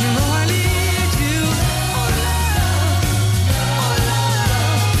 You know I need you. Oh, love, oh, love.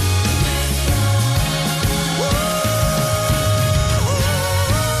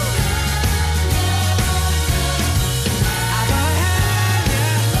 I gotta have you.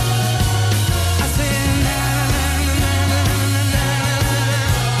 I say na na na na na na na.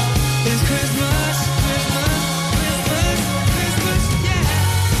 It's Christmas, Christmas, Christmas, Christmas, yeah.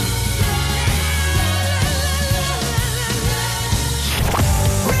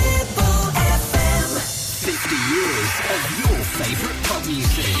 Ripple FM. 50 years of your favourite pop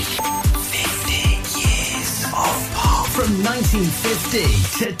music. 50 years of pop. From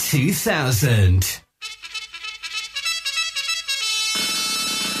 1950 to 2000.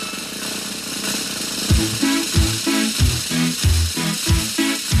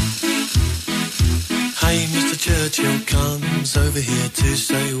 Hey, Mr. Churchill comes over here to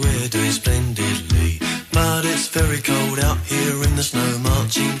say we're doing splendidly. But it's very cold out here in the snow,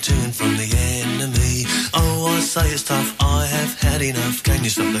 marching to and from the enemy. Oh, I say it's tough, I have had enough. Can you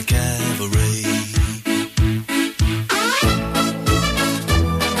stop the cavalry?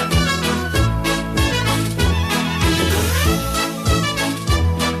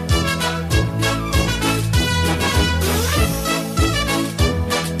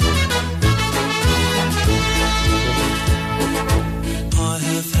 I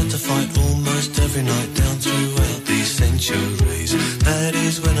have had to fight almost every night down throughout these centuries. That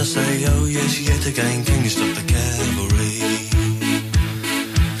is when I say, oh yes, yet again, can you stop the cavalry?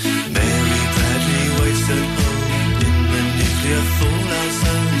 Mary Bradley waits at home in the nuclear fallout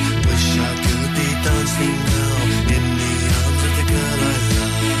zone. Wish I could be dancing now in the arms of the girl I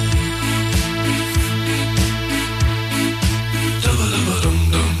love.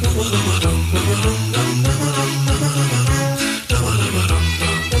 Dum-ba-dum-ba-dum-dum, dum-ba-dum-ba-dum, dum-ba-dum-ba-dum.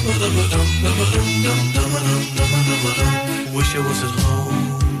 Wish I was at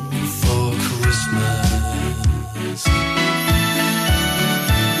home for Christmas.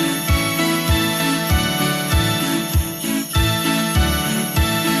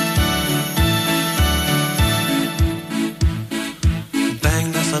 Bang,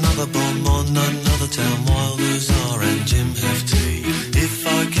 that's another bomb on another town. Wilders are and Jim Hefty. If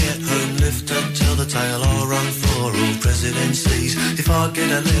I get home, lift and tell the tale. I'll run for all presidencies. If I get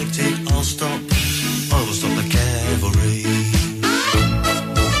elected, I'll stop. I will stop the cavalry.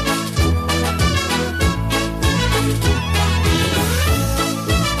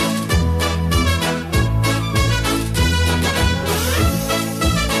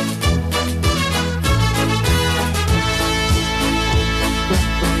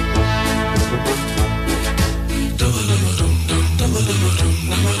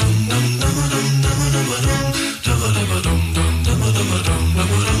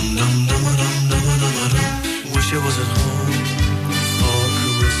 Wish I was at home for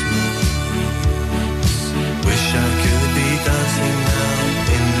Christmas. Wish I could be dancing now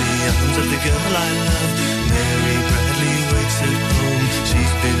in the arms of the girl I love. Mary Bradley waits at home.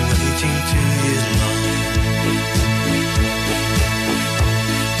 She's been waiting 2 years long.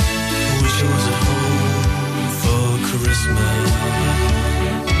 Wish I was at home for Christmas.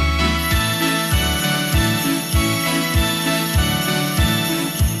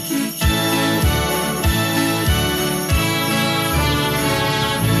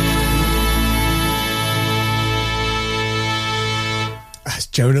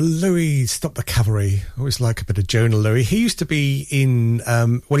 Jonah Louie, Stop the Cavalry. I always like a bit of Jonah Louie. He used to be in,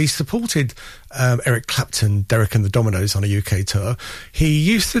 he supported Eric Clapton, Derek and the Dominoes on a UK tour. He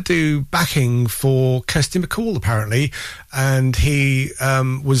used to do backing for Kirsty MacColl, apparently, and he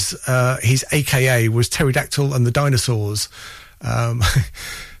his AKA was Pterodactyl and the Dinosaurs.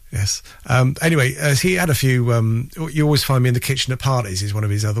 Yes. Anyway, he had a few. You Always Find Me in the Kitchen at Parties is one of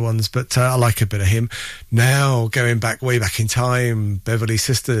his other ones, but I like a bit of him. Now, going back way back in time, Beverly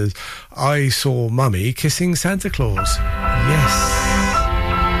Sisters. I saw Mummy kissing Santa Claus. Yes.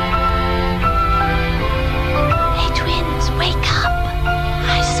 Hey twins, wake up.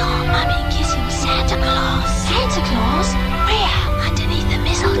 I saw Mummy kissing Santa Claus. Santa Claus? Where? Underneath the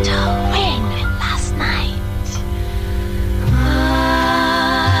mistletoe. When? Last night.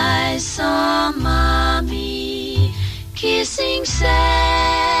 I saw Mommy kissing Santa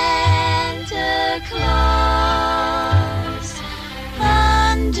Claus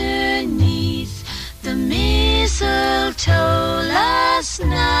underneath the mistletoe last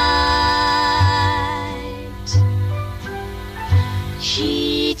night.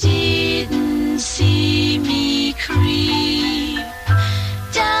 She didn't see me creep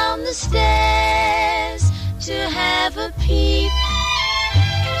down the stairs to have a peep.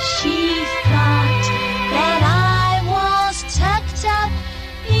 She thought that I was tucked up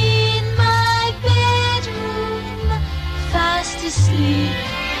in my bedroom, fast asleep.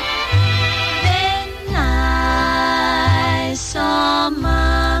 Then I saw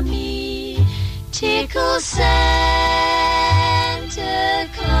Mommy tickle Santa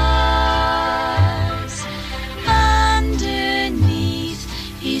Claus underneath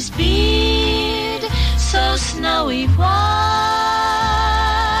his beard so snowy white.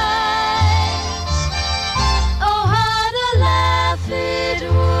 Oh, what a laugh it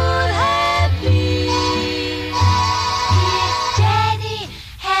would have been if Daddy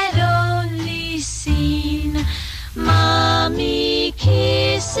had only seen Mommy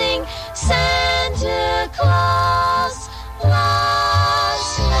kissing Santa Claus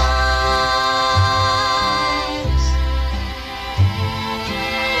last night.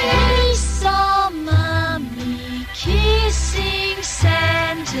 We saw Mommy kissing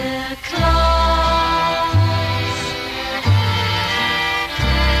Santa Claus.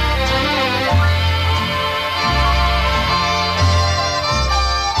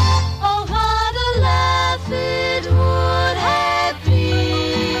 Oh, what a laugh it would have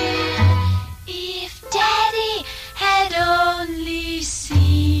been if Daddy had only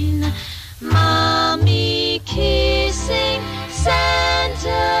seen Mommy kissing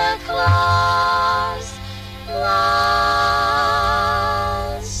Santa Claus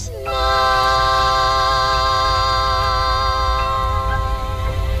last night.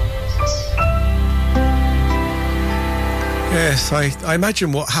 Yes, I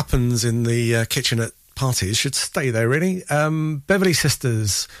imagine what happens in the kitchen at parties should stay there, really. Beverly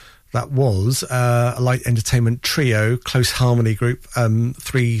Sisters, that was a light entertainment trio, close harmony group,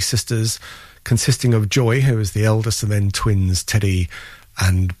 three sisters consisting of Joy, who was the eldest, and then twins, Teddy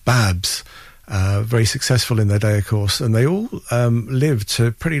and Babs. Very successful in their day, of course, and they all lived to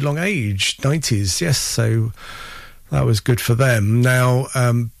a pretty long age, 90s, yes, so that was good for them. Now,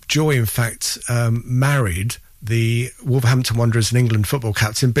 Joy, in fact, married the Wolverhampton Wanderers and England football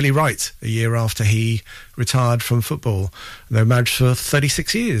captain Billy Wright a year after he retired from football. They were married for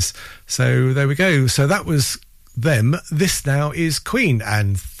 36 years. So there we go. So that was them. This now is Queen,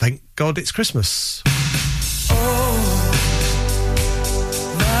 and thank God it's Christmas.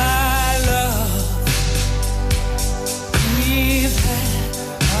 My love, we've had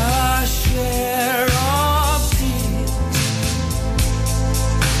our share of tears.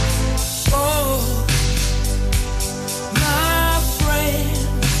 Oh, my friend,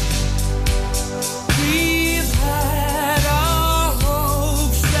 we've had our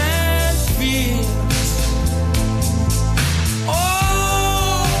hopes and fears. Oh,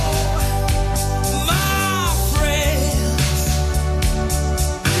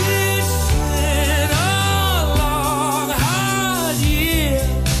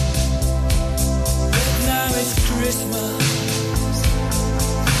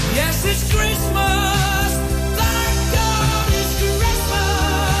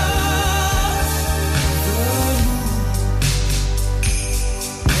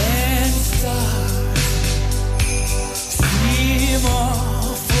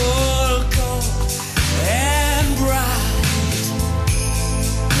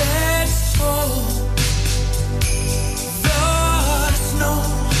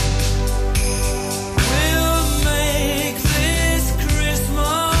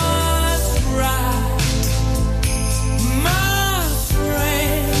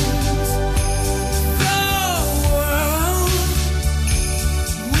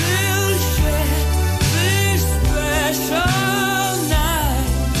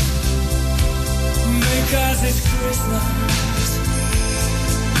 Yes, it's Christmas.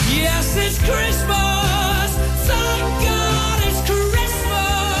 Yes, it's Christmas. Thank God it's Christmas.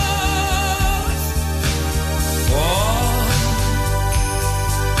 For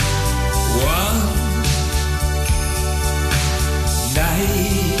one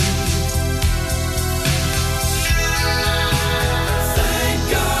night. Thank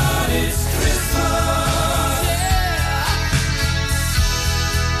God it's Christmas. Yeah.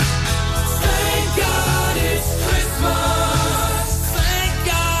 Thank God it's Christmas. Thank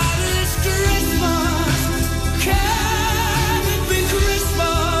God it's Christmas. Can it be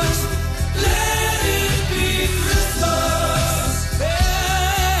Christmas? Let it be Christmas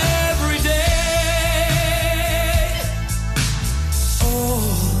every day. Oh,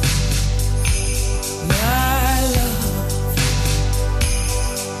 my love,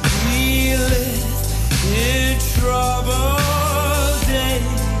 we live in troubled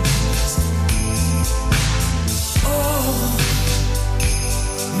days. Oh,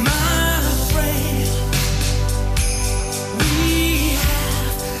 my friend, we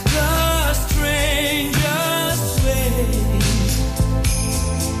have the strangest ways.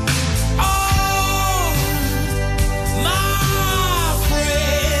 Oh, my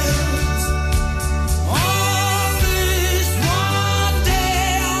friends, on this one day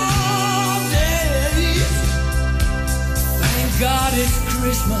of days, thank God it's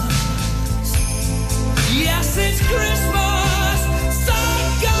Christmas. Yes, it's Christmas.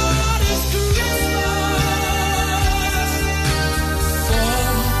 Thank God it's Christmas. For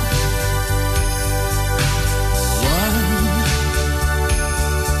one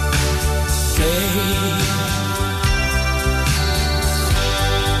day.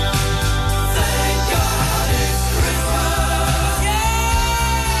 Thank God it's Christmas.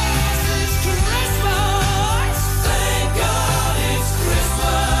 Yes, it's Christmas. Thank God it's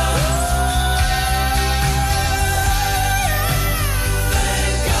Christmas.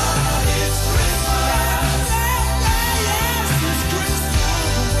 Thank God it's Christmas. Yes, it's Christmas.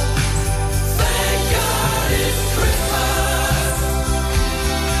 Thank God it's Christmas.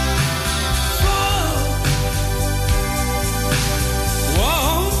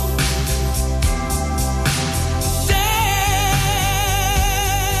 Whoa,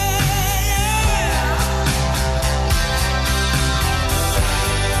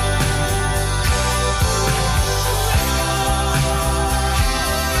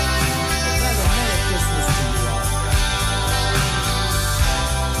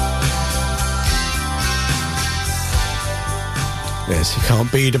 Yes, you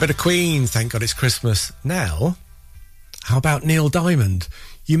can't beat a bit of Queen. Thank God it's Christmas. Now, how about Neil Diamond?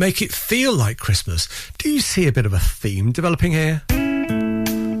 You make it feel like Christmas. Do you see a bit of a theme developing here?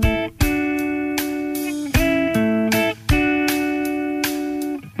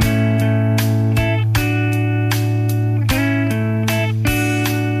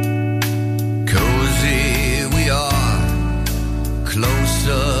 Cozy we are,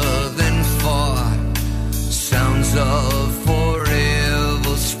 closer than far. Sounds of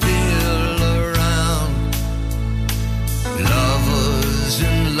forever still around. Lovers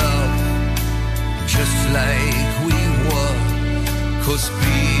in love, just like we were. 'Cause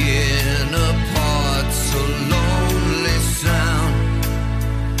being apart's a lonely sound.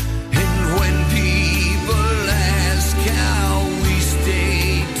 And when people ask how we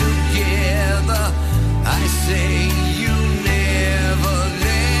stay together, I say you never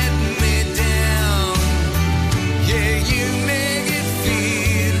let me down. Yeah, you make it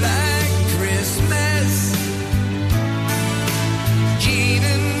feel like Christmas,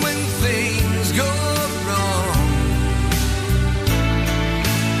 even when things go wrong.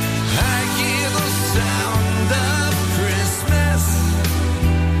 I hear the sound of Christmas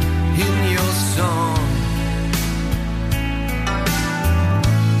in your song.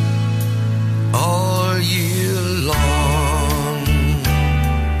 All year long.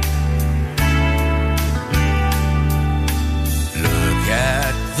 Look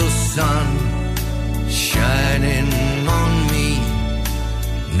at the sun shining on me.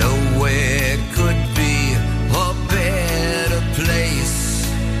 Nowhere could be a better place.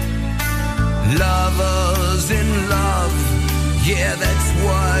 Lovers in love, yeah, that's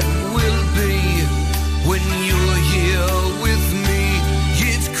what we'll be. When you're here with me,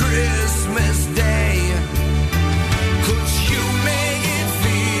 it's Christmas Day. 'Cause you make it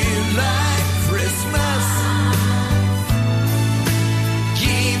feel like Christmas,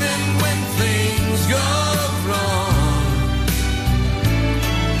 even when things go wrong.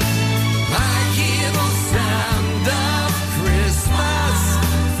 I hear the sound of Christmas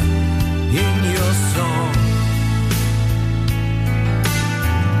in your song.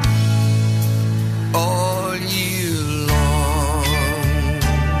 All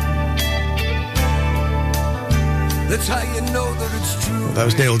Well, that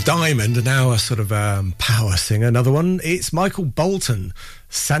was Neil Diamond, and now a sort of power singer. Another one, it's Michael Bolton.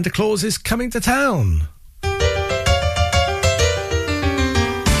 Santa Claus is coming to town.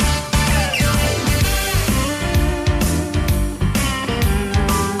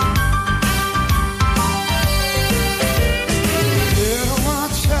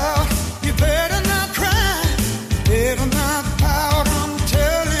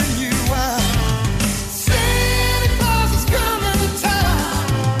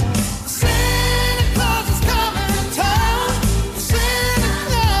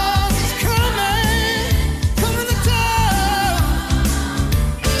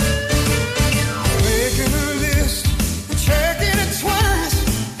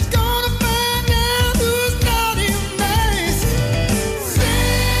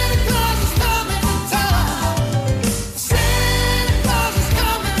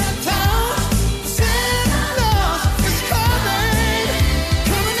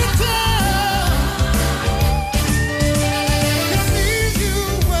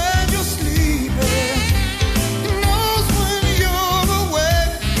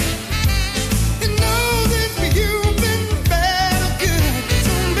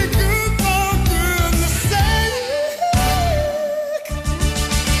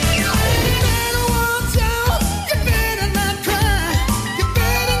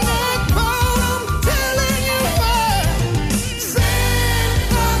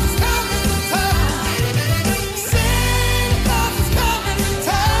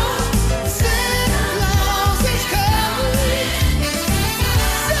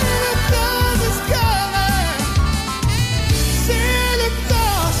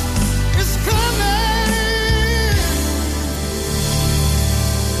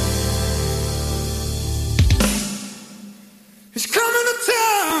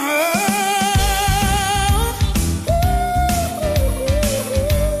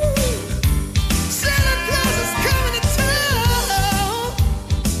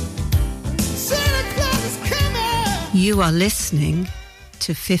 You are listening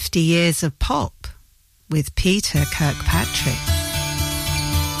to 50 Years of Pop with Peter Kirkpatrick.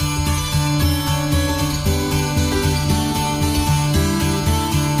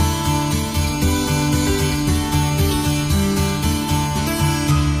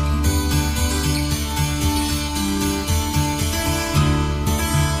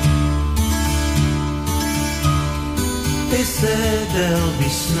 They said there'll be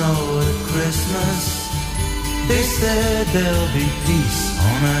snow at Christmas. They said there'll be peace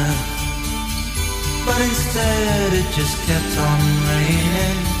on earth. But instead it just kept on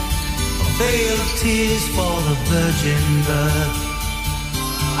raining. A veil of tears for the virgin birth.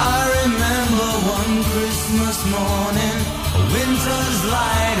 I remember one Christmas morning, a winter's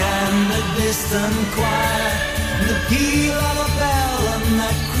light and a distant choir, and the peal of a bell and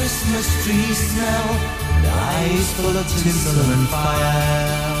that Christmas tree smell, and eyes full of tinsel and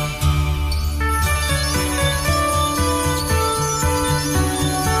fire.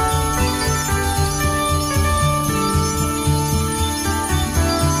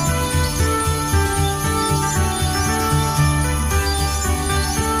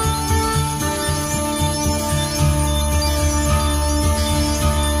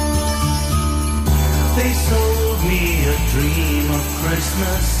 They sold me a dream of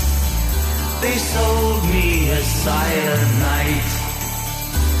Christmas. They sold me a silent night.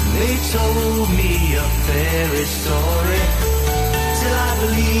 They told me a fairy story till I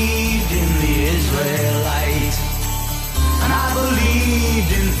believed in the Israelite. And I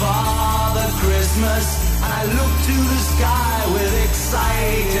believed in Father Christmas. And I looked to the sky with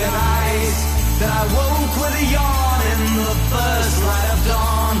excited eyes. Then I woke with a yawn in the first light of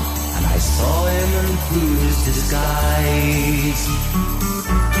dawn. I saw him and through his disguise.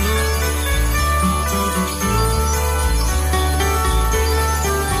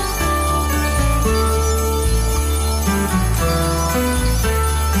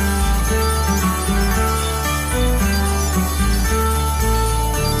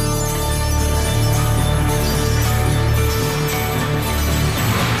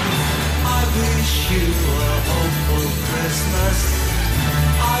 I wish you a hopeful Christmas.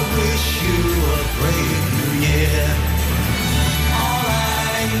 I wish you a brave new year. All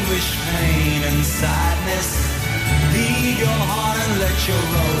anguish, pain and sadness, leave your heart and let your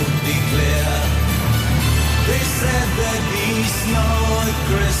road be clear. They said there'd be snow at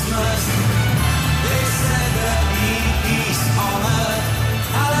Christmas. They said there'd be peace on earth.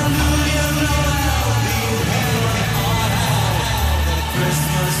 Hallelujah, Noel, be heaven on earth. The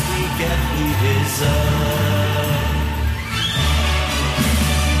Christmas we get, we deserve.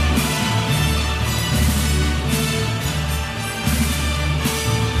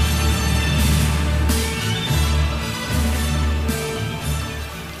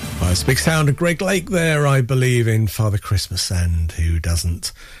 Nice big sound of Greg Lake there, I believe, in Father Christmas, and who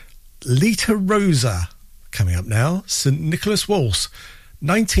doesn't? Lita Rosa coming up now. St. Nicholas Waltz,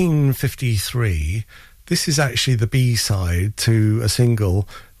 1953. This is actually the B-side to a single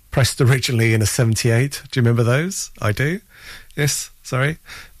pressed originally in a 78. Do you remember those? I do. Yes, sorry.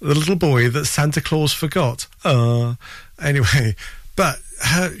 The little boy that Santa Claus forgot. Anyway, but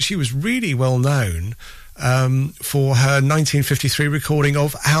she was really well known for her 1953 recording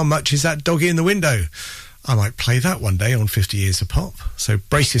of How Much Is That Doggy in the Window? I might play that one day on 50 Years of Pop, so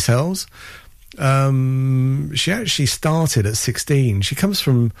brace yourselves. She actually started at 16. She comes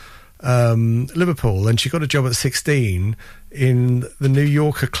from Liverpool, and she got a job at 16 in the New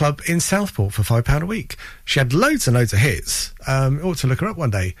Yorker club in Southport for £5 a week. She had loads and loads of hits. Ought to look her up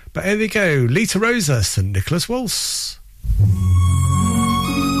one day. But here we go, Lita Rosa, St. Nicholas Waltz.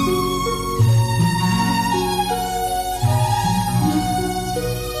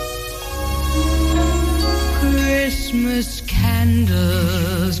 Christmas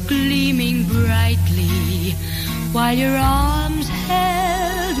candles gleaming brightly while your arms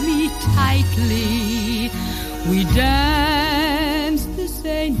held me tightly. We danced the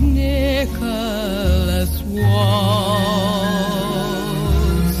St. Nicholas waltz.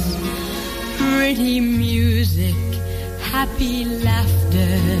 Pretty music, happy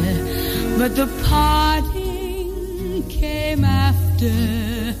laughter, but the parting came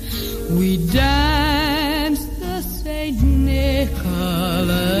after. We danced the St. Nicholas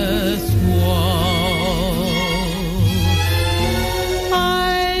waltz.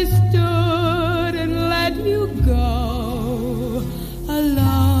 I stood and let you go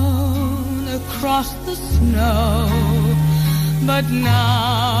alone across the snow, but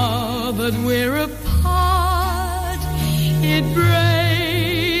now that we're apart, it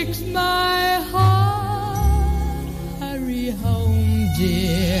breaks my heart. Hurry home,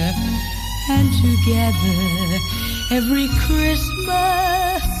 dear, and together every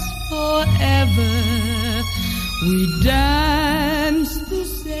Christmas forever we dance the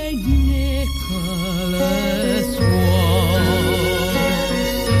St. Nicholas waltz.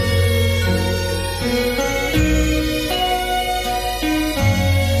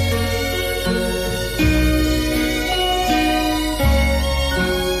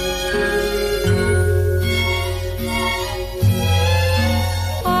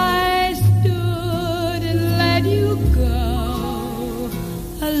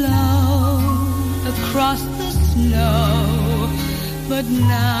 Across the snow, but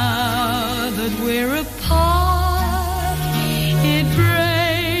now that we're apart, it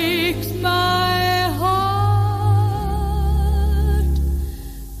breaks my heart.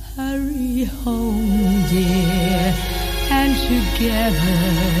 Hurry home, dear, and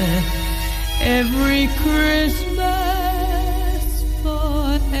together every Christmas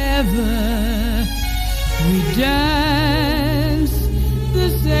forever we dance the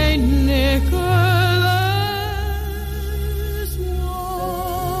St. Nicholas.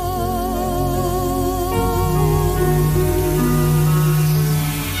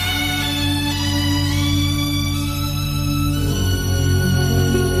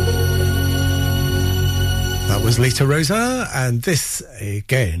 Was Lita Rosa, and this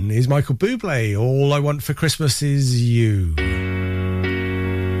again is Michael Bublé. All I Want for Christmas Is You.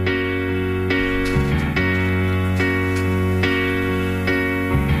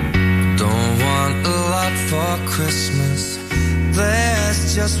 Don't want a lot for Christmas.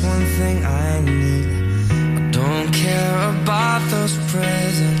 There's just one thing I need. I don't care about those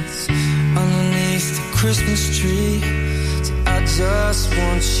presents underneath the Christmas tree. So I just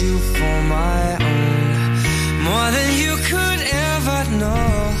want you for my own. More than you could ever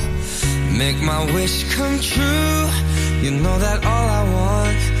know. Make my wish come true. You know that all I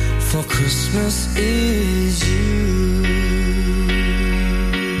want for Christmas is you.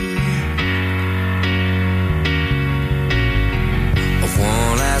 I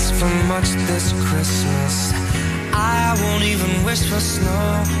won't ask for much this Christmas. I won't even wish for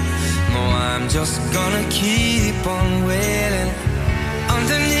snow. No, I'm just gonna keep on waiting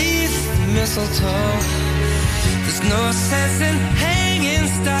underneath the mistletoe. There's no sense in hanging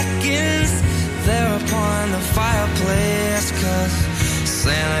stockings there upon the fireplace, 'cause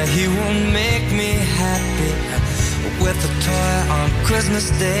Santa, he won't make me happy with a toy on Christmas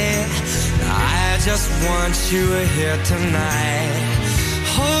Day. I just want you here tonight,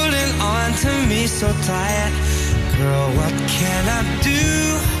 holding on to me so tight. Girl, what can I do?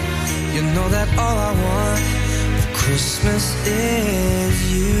 You know that all I want for Christmas is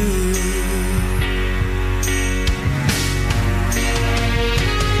you.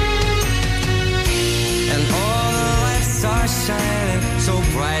 And all the lights are shining so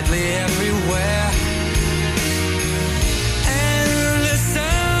bright brightly everywhere. And the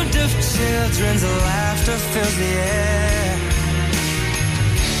sound of children's laughter fills the air.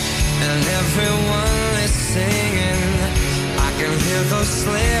 And everyone is singing. I can hear those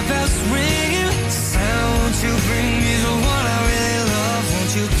sleigh bells ringing. Sound you bring me the one I really love.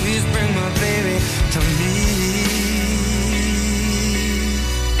 Won't you please bring my baby to me?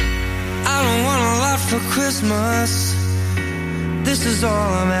 I don't want a lot for Christmas. This is all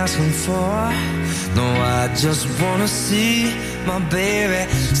I'm asking for. No, I just wanna see my baby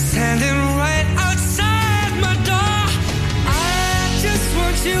standing right outside my door. I just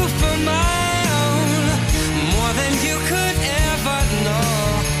want you for my own, more than you could ever know.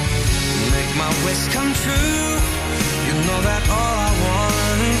 Make my wish come true. You know that all I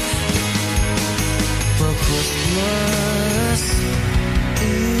want for Christmas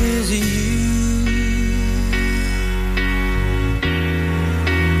is you.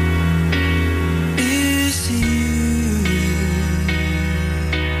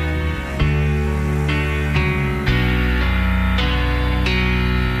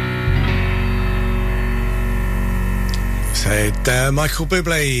 Said Michael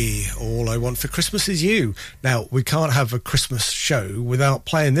Bublé, all I want for Christmas is you. Now, we can't have a Christmas show without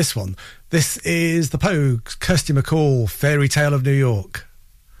playing this one. This is the Pogues, Kirsty MacColl, Fairy Tale of New York.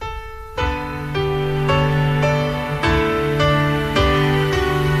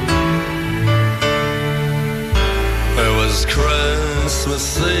 It was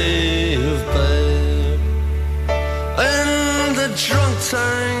Christmas Eve, babe, in the drunk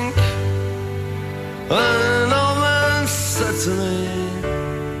tank, an old man said to me,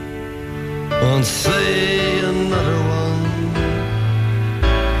 won't see another one.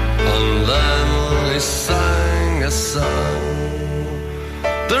 And then he sang a song,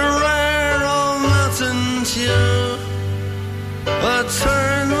 the rare old mountain tune. I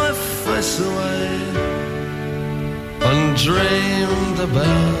turned my face away and dreamed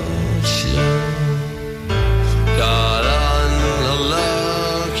about you. Got on a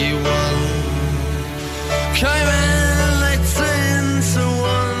lucky one, came in 18 to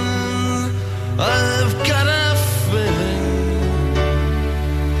 1. I've got a feeling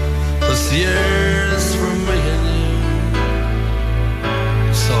this year's for me and you.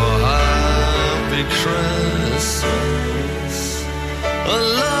 So happy Christmas, I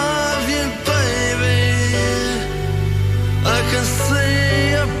love you, baby. I can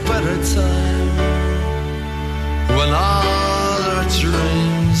see a better time when all our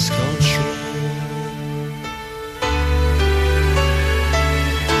dreams come true.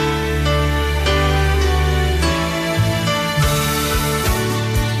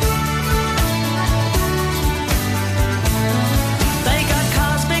 They got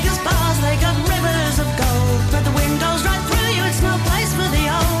cars big as bars, they got rivers of gold, but the windows right through you, it's no place for the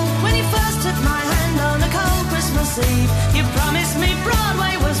old. When you first took my hand on a cold Christmas Eve, you promised me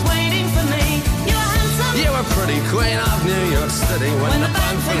Broadway was waiting for me. You were handsome, You were pretty queen of New York City. When the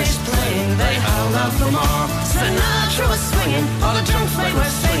band finished playing, they held out for more. Sinatra was swinging, all the drunk folk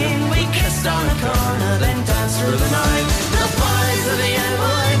were singing. We kissed on the corner, then danced through the night. The boys of the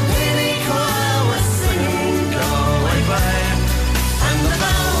NYPD choir were singing, go away, babe. And the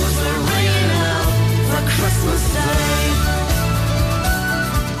bells were ringing out for Christmas Day.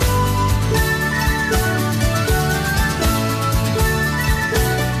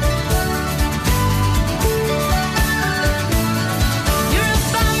 You're a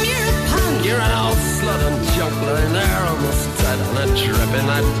bum, you're a punk, You're an old slut and junk lying there almost dead on a dripping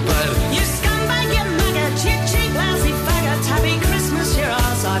night bed. you scumbag, you maggot, you cheap, lousy faggot. Happy Christmas, you're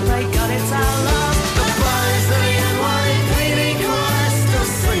ours, I pray God it's our love. The boys of the NYPD choir still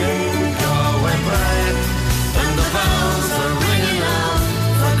singing, go away, babe. And the bells are ringing out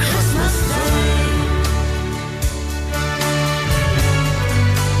for Christmas Day.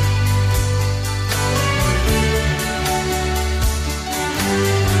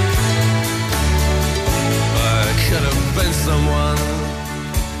 I could have been someone.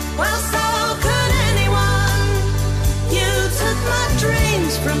 Well, so could anyone. You took my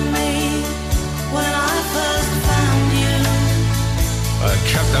dreams from me when I first found you. I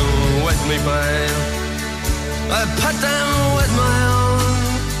kept them with me, babe. I put them with my own.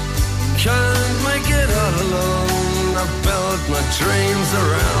 Can't make it all alone. I built my dreams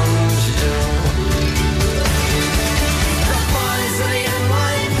around you. The boys of the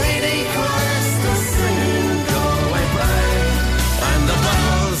NYPD chorus still singing, go away, babe. And the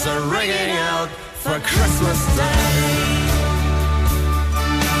bells are ringing out for Christmas Day.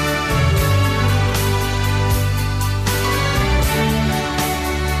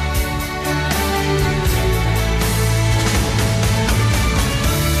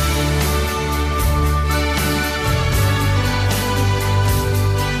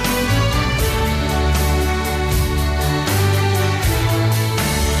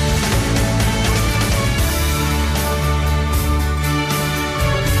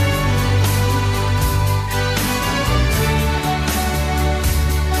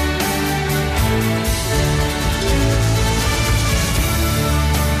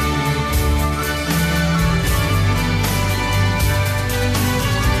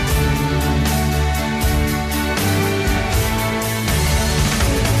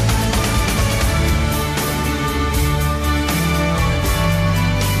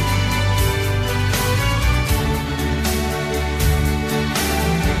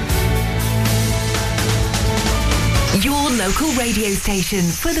 local radio station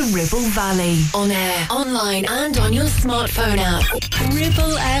for the Ribble Valley. On air, online and on your smartphone app.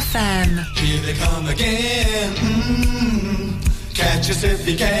 Ribble FM. Here they come again. Catch us if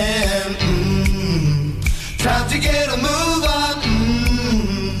you can. Time to get a move on.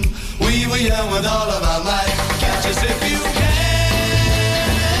 We were young with all of our might. Catch us if you can.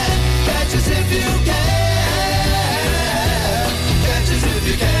 Catch us if you can. Catch us if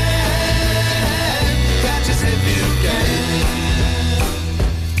you can. Catch us if you can.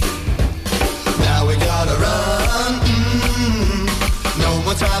 Now we gotta run. No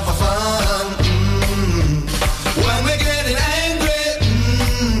more time for fun. When we're getting angry,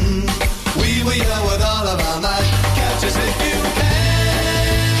 we were young with all of our might. Catch us if you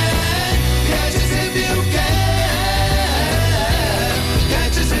can. Catch us if you can.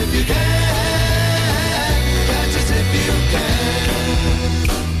 Catch us if you can. Catch us if you can.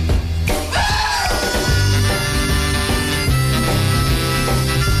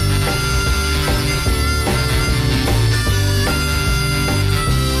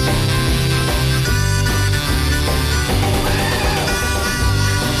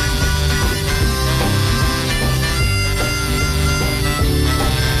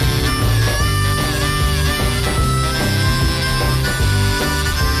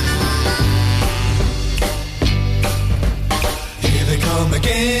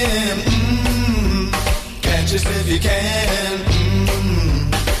 Again, catch us if you can.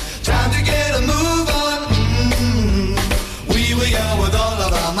 Time to get a move on. We were young with all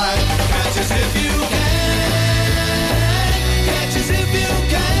of our might. Catch us if you can. Catch us if you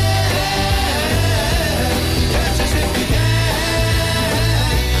can. Catch us if you can.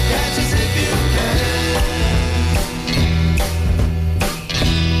 Catch us if you can.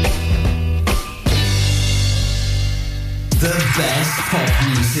 The best pop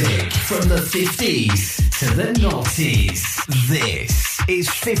music from the 50s to the noughties. This is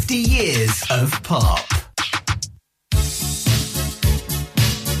 50 years of pop.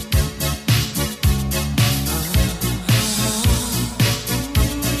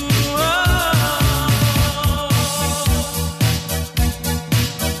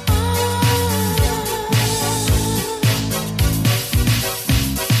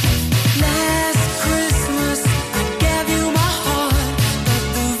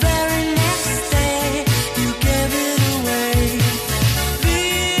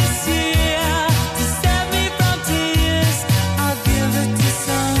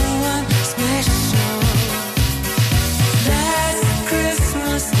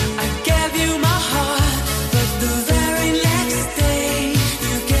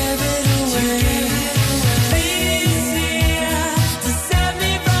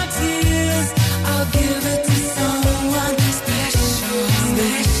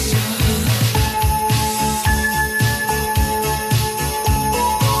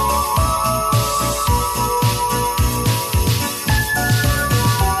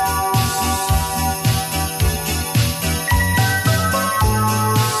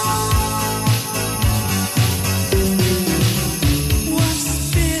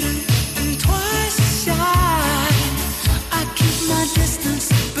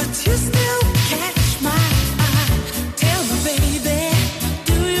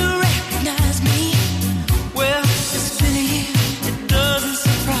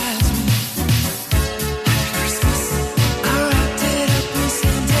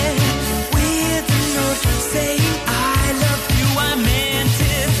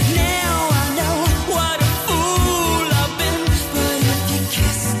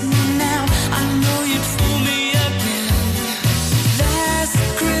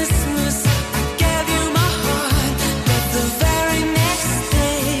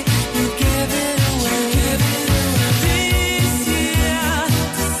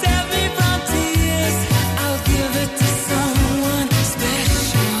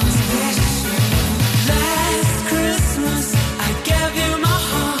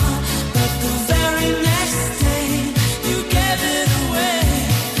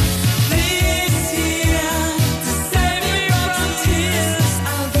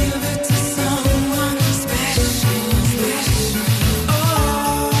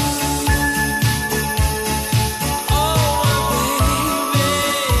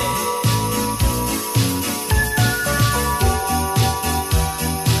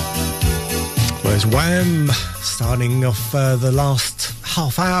 Wham! Starting off the last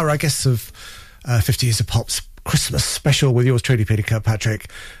half hour, I guess, of 50 Years of Pop's Christmas special with yours truly, Peter Kirkpatrick.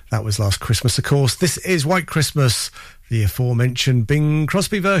 That was last Christmas, of course. This is White Christmas, the aforementioned Bing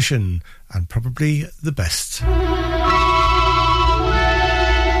Crosby version, and probably the best.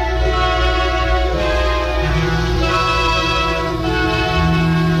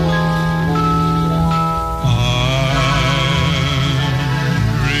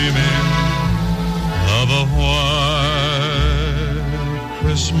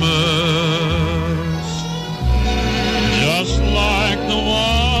 Christmas, just like the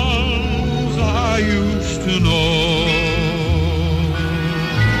ones I used to know,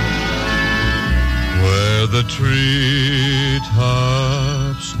 where the treetops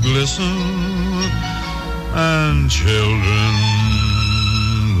glisten and children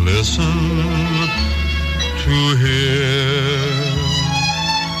listen to hear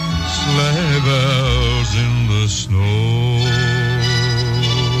sleigh bells in the snow.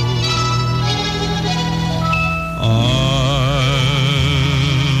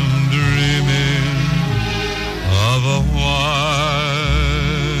 I'm dreaming of a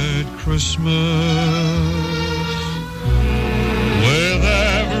white Christmas, with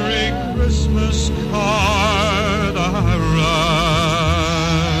every Christmas card I write.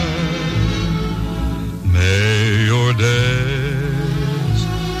 May your days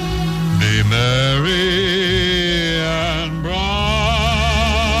be merry and bright,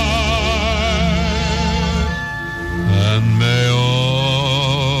 and may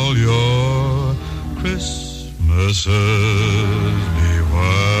all your Christmases be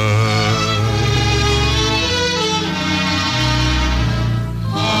white.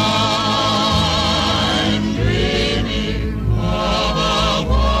 I'm dreaming of a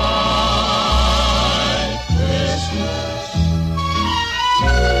white Christmas,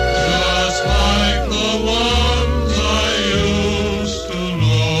 just like the ones I used to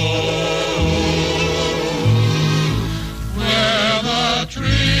know, where the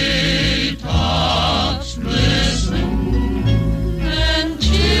treetops glisten and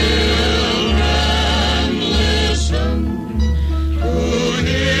children listen to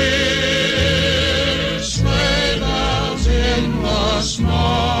hear sleigh bells in the snow.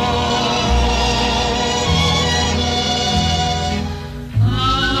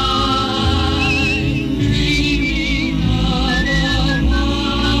 I'm dreaming of a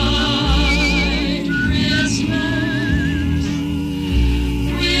white Christmas,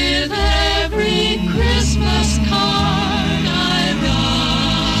 with every Christmas card I write.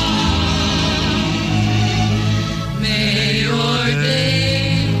 May your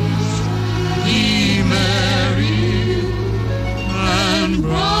days be merry and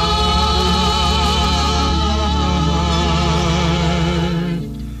bright,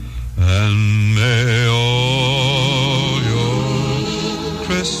 and may all your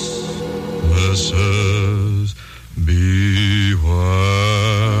Christmases be white.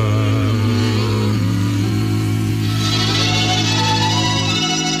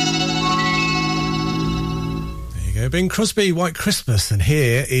 There you go, Bing Crosby, White Christmas. And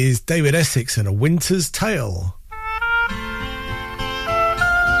here is David Essex and A Winter's Tale.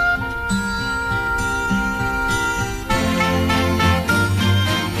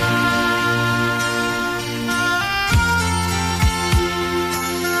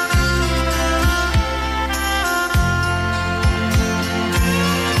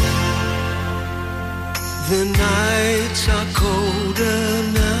 The nights are colder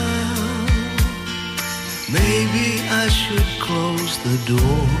now. Maybe I should close the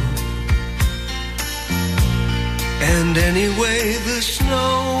door. And anyway, the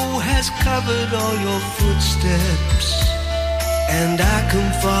snow has covered all your footsteps, and I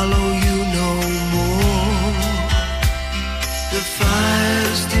can follow you no more. The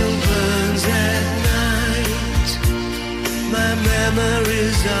fire still burns at night. My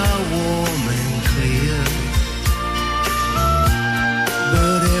memories are warm and clear.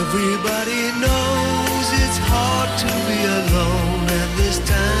 But everybody knows it's hard to be alone at this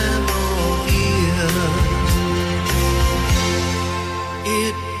time of year.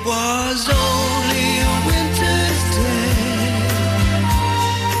 It was only a winter's day,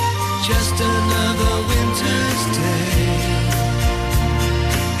 just another winter's day.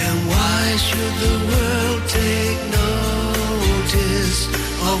 And why should the world take notice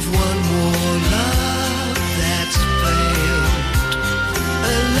of one more love that's failed?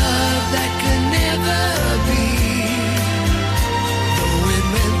 A love that can never be, though it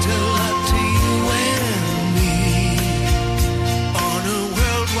meant a lot to you and me. On a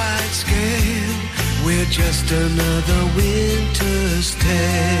worldwide scale, we're just another winter's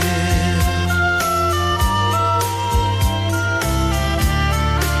tale.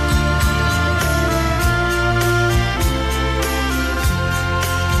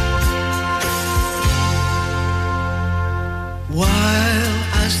 While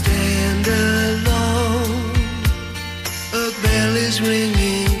I stand alone, a bell is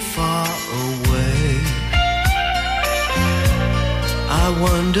ringing far away. I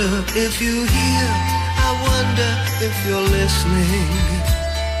wonder if you hear, I wonder if you're listening.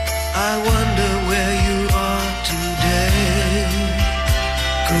 I wonder where you are today.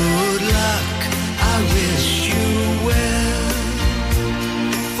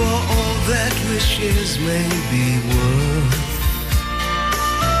 wishes may be worth.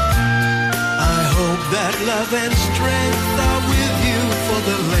 I hope that love and strength are with you for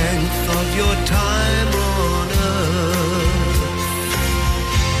the length of your time on earth.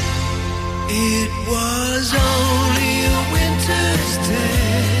 It was only a winter's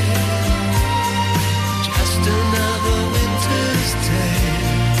day, just another winter's day.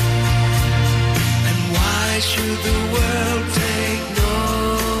 And why should the world take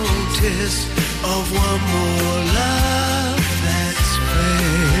notice of one more love that's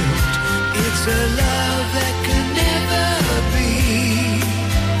failed? It's a love that can never be.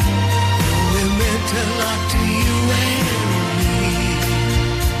 We're meant to lock to you and me.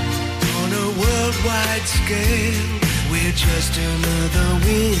 On a worldwide scale, we're just another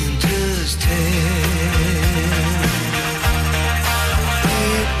winter's tale.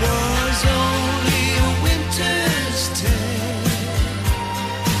 It was only a winter's tale.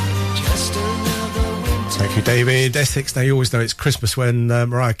 Just another winter's Thank you, David. Essex. Now, you always know it's Christmas when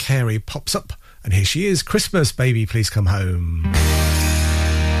Mariah Carey pops up. And here she is. Christmas, baby, please come home.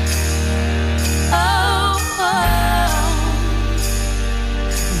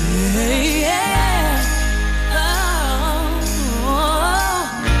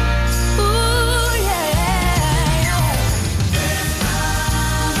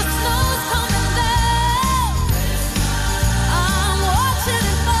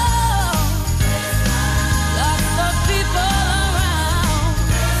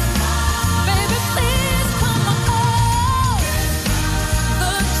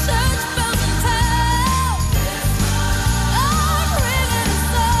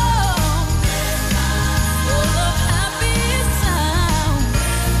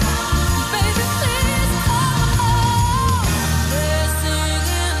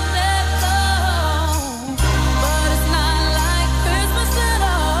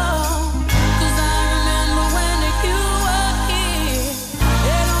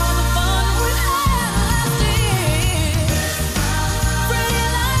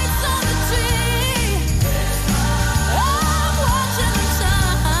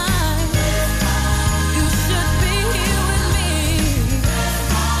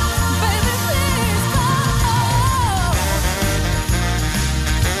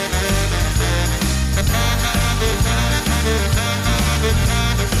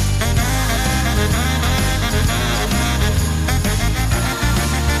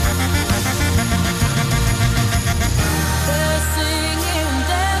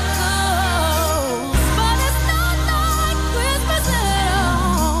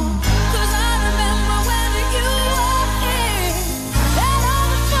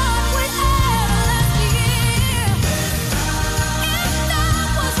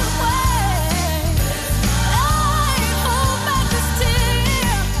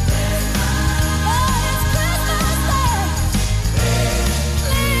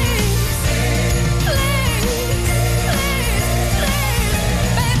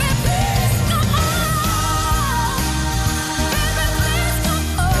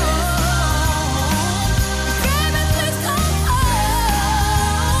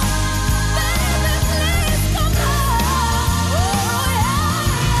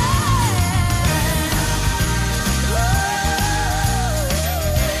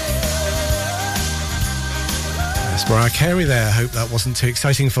 Mariah Carey there. Hope that wasn't too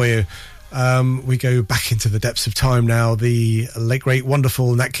exciting for you. We go back into the depths of time now. The late, great,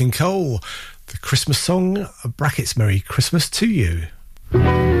 wonderful Nat King Cole. The Christmas song, brackets, Merry Christmas to you.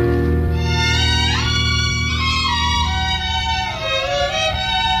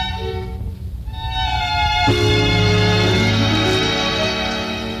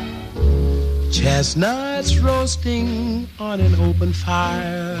 Chestnuts roasting on an open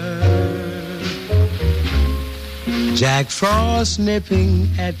fire, Jack Frost nipping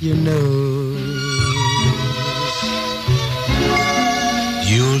at your nose,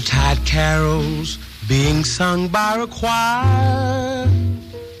 Yuletide carols being sung by a choir,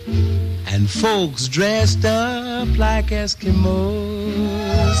 and folks dressed up like Eskimos.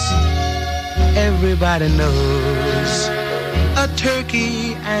 Everybody knows a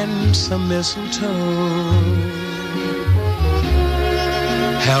turkey and some mistletoe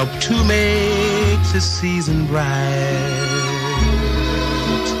help to make the season bright.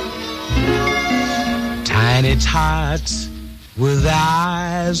 Tiny tots with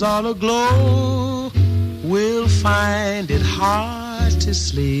eyes all aglow will find it hard to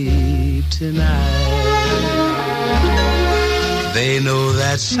sleep tonight. They know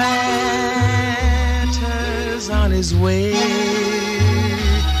that Santa's on his way.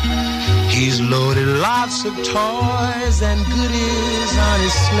 He's loaded lots of toys and goodies on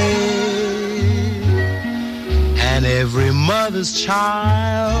his sleigh. And every mother's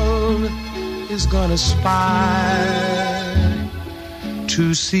child is gonna spy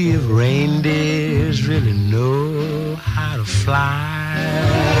to see if reindeers really know how to fly.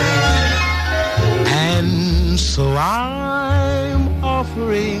 And so I'm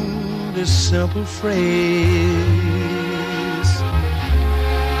offering this simple phrase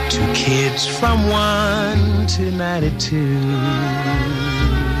to kids from 1 to 92.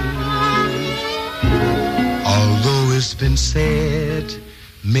 Although it's been said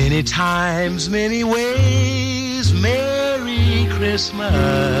many times, many ways, Merry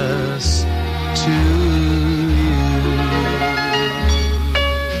Christmas to you.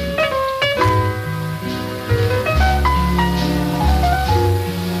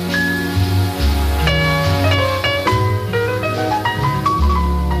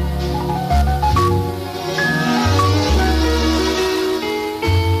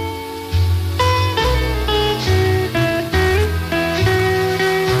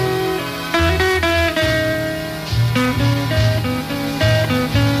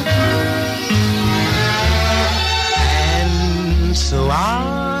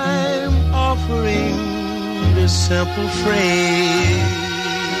 Simple phrase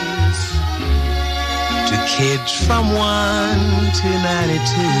to kids from 1 to 92.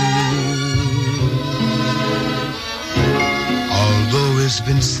 Although it's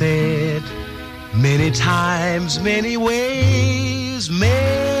been said many times, many ways,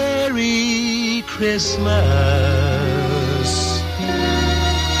 Merry Christmas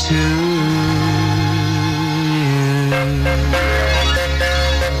to you.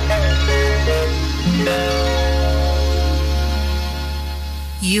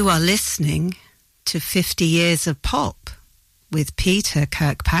 You are listening to 50 Years of Pop with Peter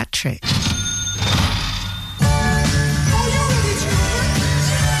Kirkpatrick.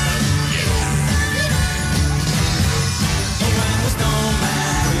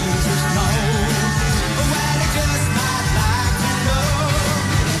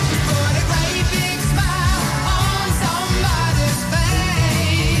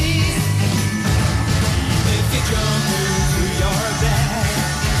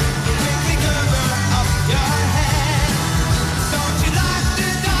 Don't you lock the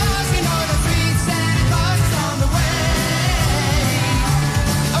doors, you know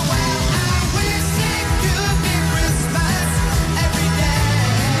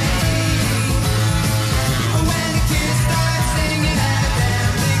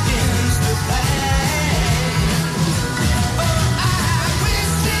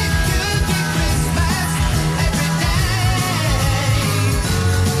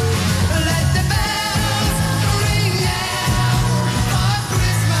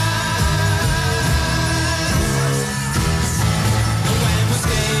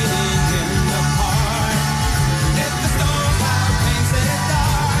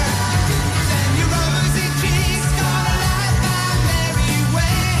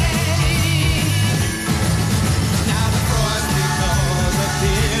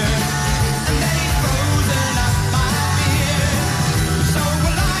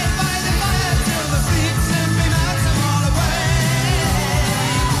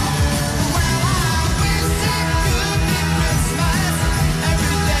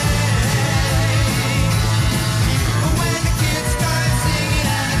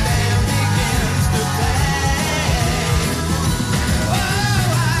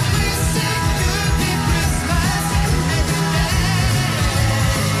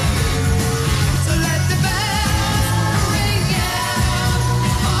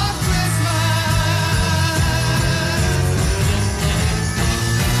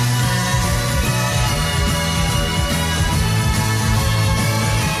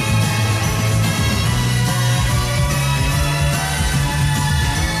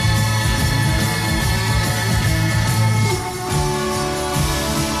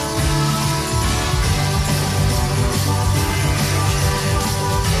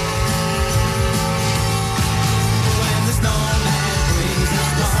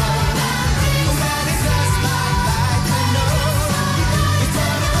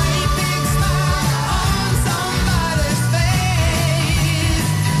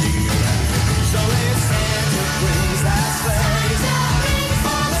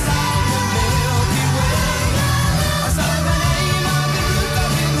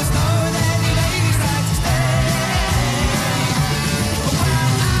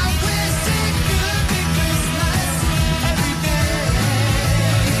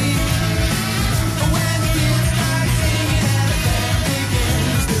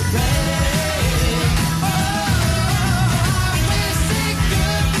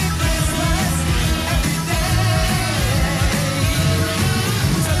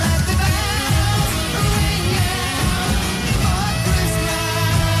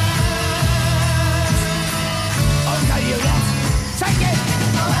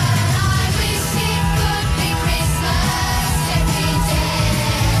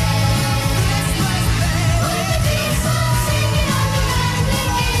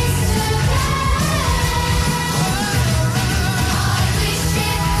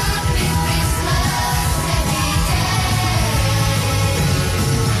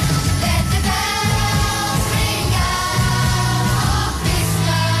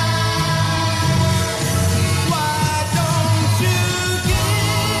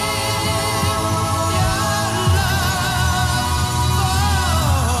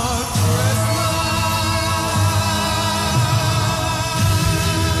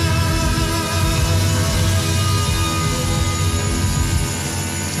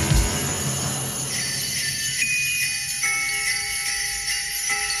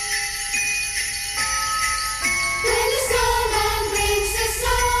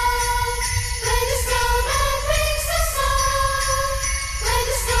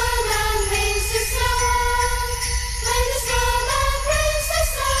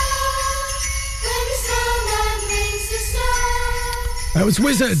was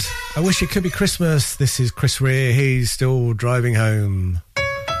Wizard. I wish it could be Christmas. This is Chris Rea. He's still driving home.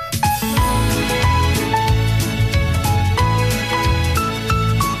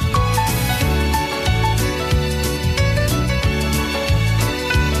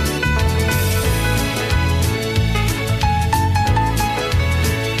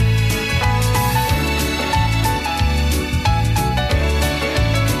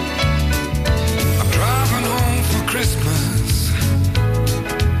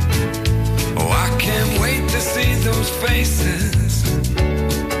 Faces. I'm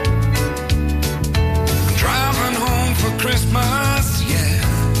driving home for Christmas, yeah.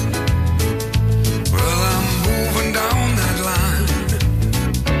 Well, I'm moving down that line,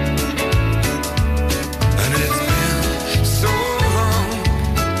 and it's been so long,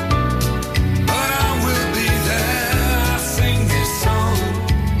 but I will be there. I sing this song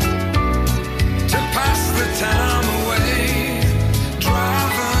to pass the time away,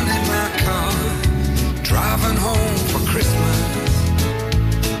 driving in my car, driving home. Christmas.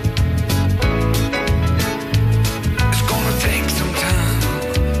 It's gonna take some time,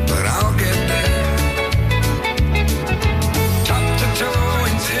 but I'll get there. Top to toe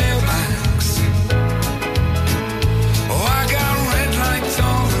in tailbacks. Oh, I got red lights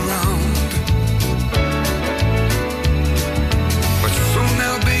all around, but soon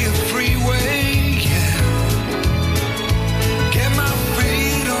there'll be a freeway, yeah. Get my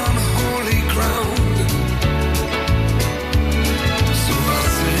feet on holy ground.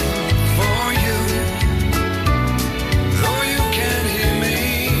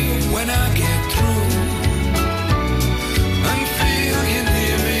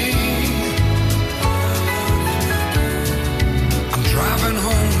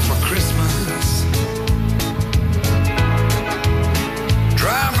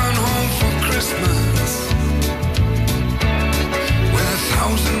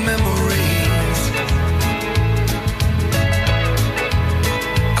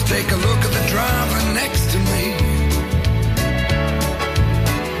 Take a look at the driver next to me.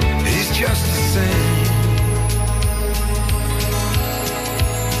 He's just the same.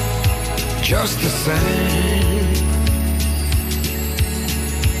 Just the same.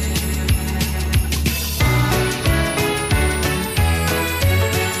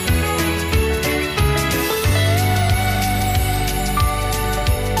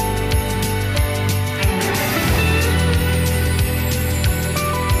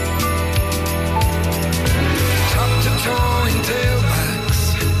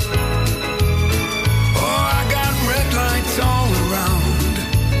 All around.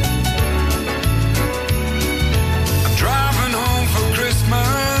 I'm driving home for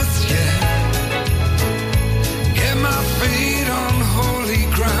Christmas, yeah. Get my feet on holy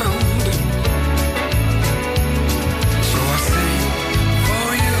ground. So I sing for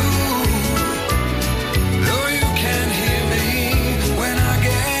you, though you can't hear me when I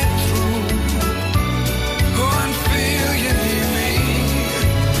get through. Go and feel you near me,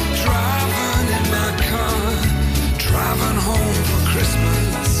 driving in my car, driving home for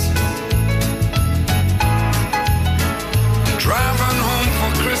Christmas. Driving home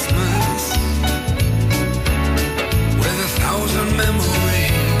for Christmas with 1,000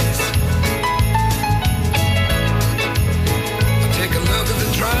 memories. I take a look at the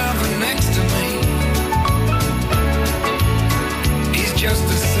driver next to me. He's just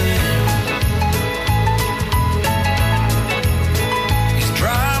the same. He's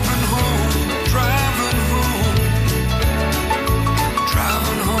driving home, driving home.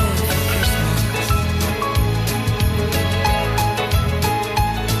 Driving home for Christmas.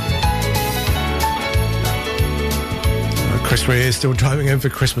 Chris Rea is still driving home for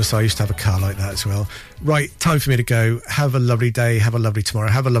Christmas. I used to have a car like that as well. Right, time for me to go. Have a lovely day, have a lovely tomorrow,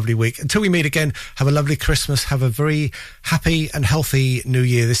 have a lovely week. Until we meet again, have a lovely Christmas, have a very happy and healthy New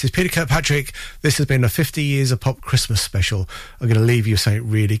Year. This is Peter Kirkpatrick. This has been a 50 Years of Pop Christmas special. I'm going to leave you with something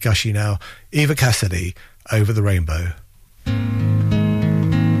really gushy now. Eva Cassidy, Over the Rainbow.